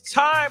 it is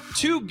time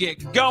to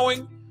get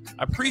going.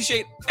 I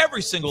appreciate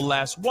every single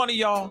last one of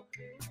y'all.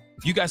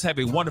 You guys have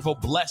a wonderful,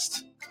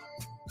 blessed,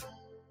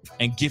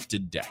 and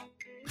gifted day.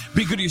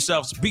 Be good to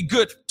yourselves. Be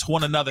good to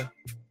one another.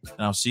 And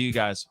I'll see you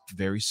guys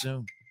very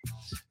soon.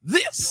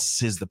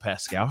 This is the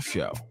Pascal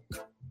Show.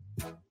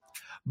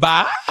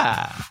 Bye.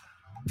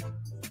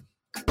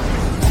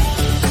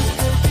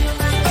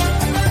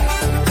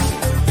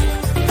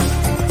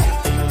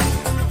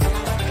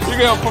 You're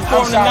going to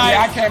perform tonight.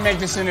 I can't make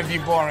this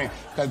interview boring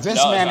because this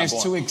man is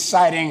too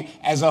exciting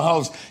as a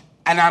host.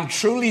 And I'm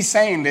truly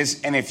saying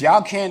this, and if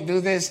y'all can't do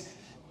this,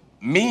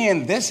 me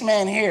and this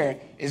man here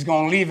is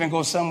going to leave and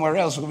go somewhere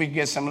else where we can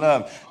get some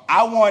love.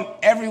 I want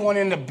everyone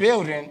in the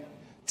building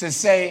to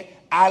say,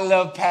 I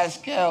love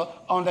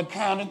Pascal on the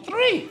count of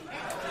 3.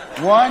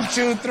 1,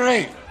 2,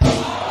 3.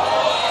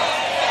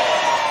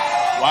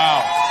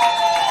 Wow.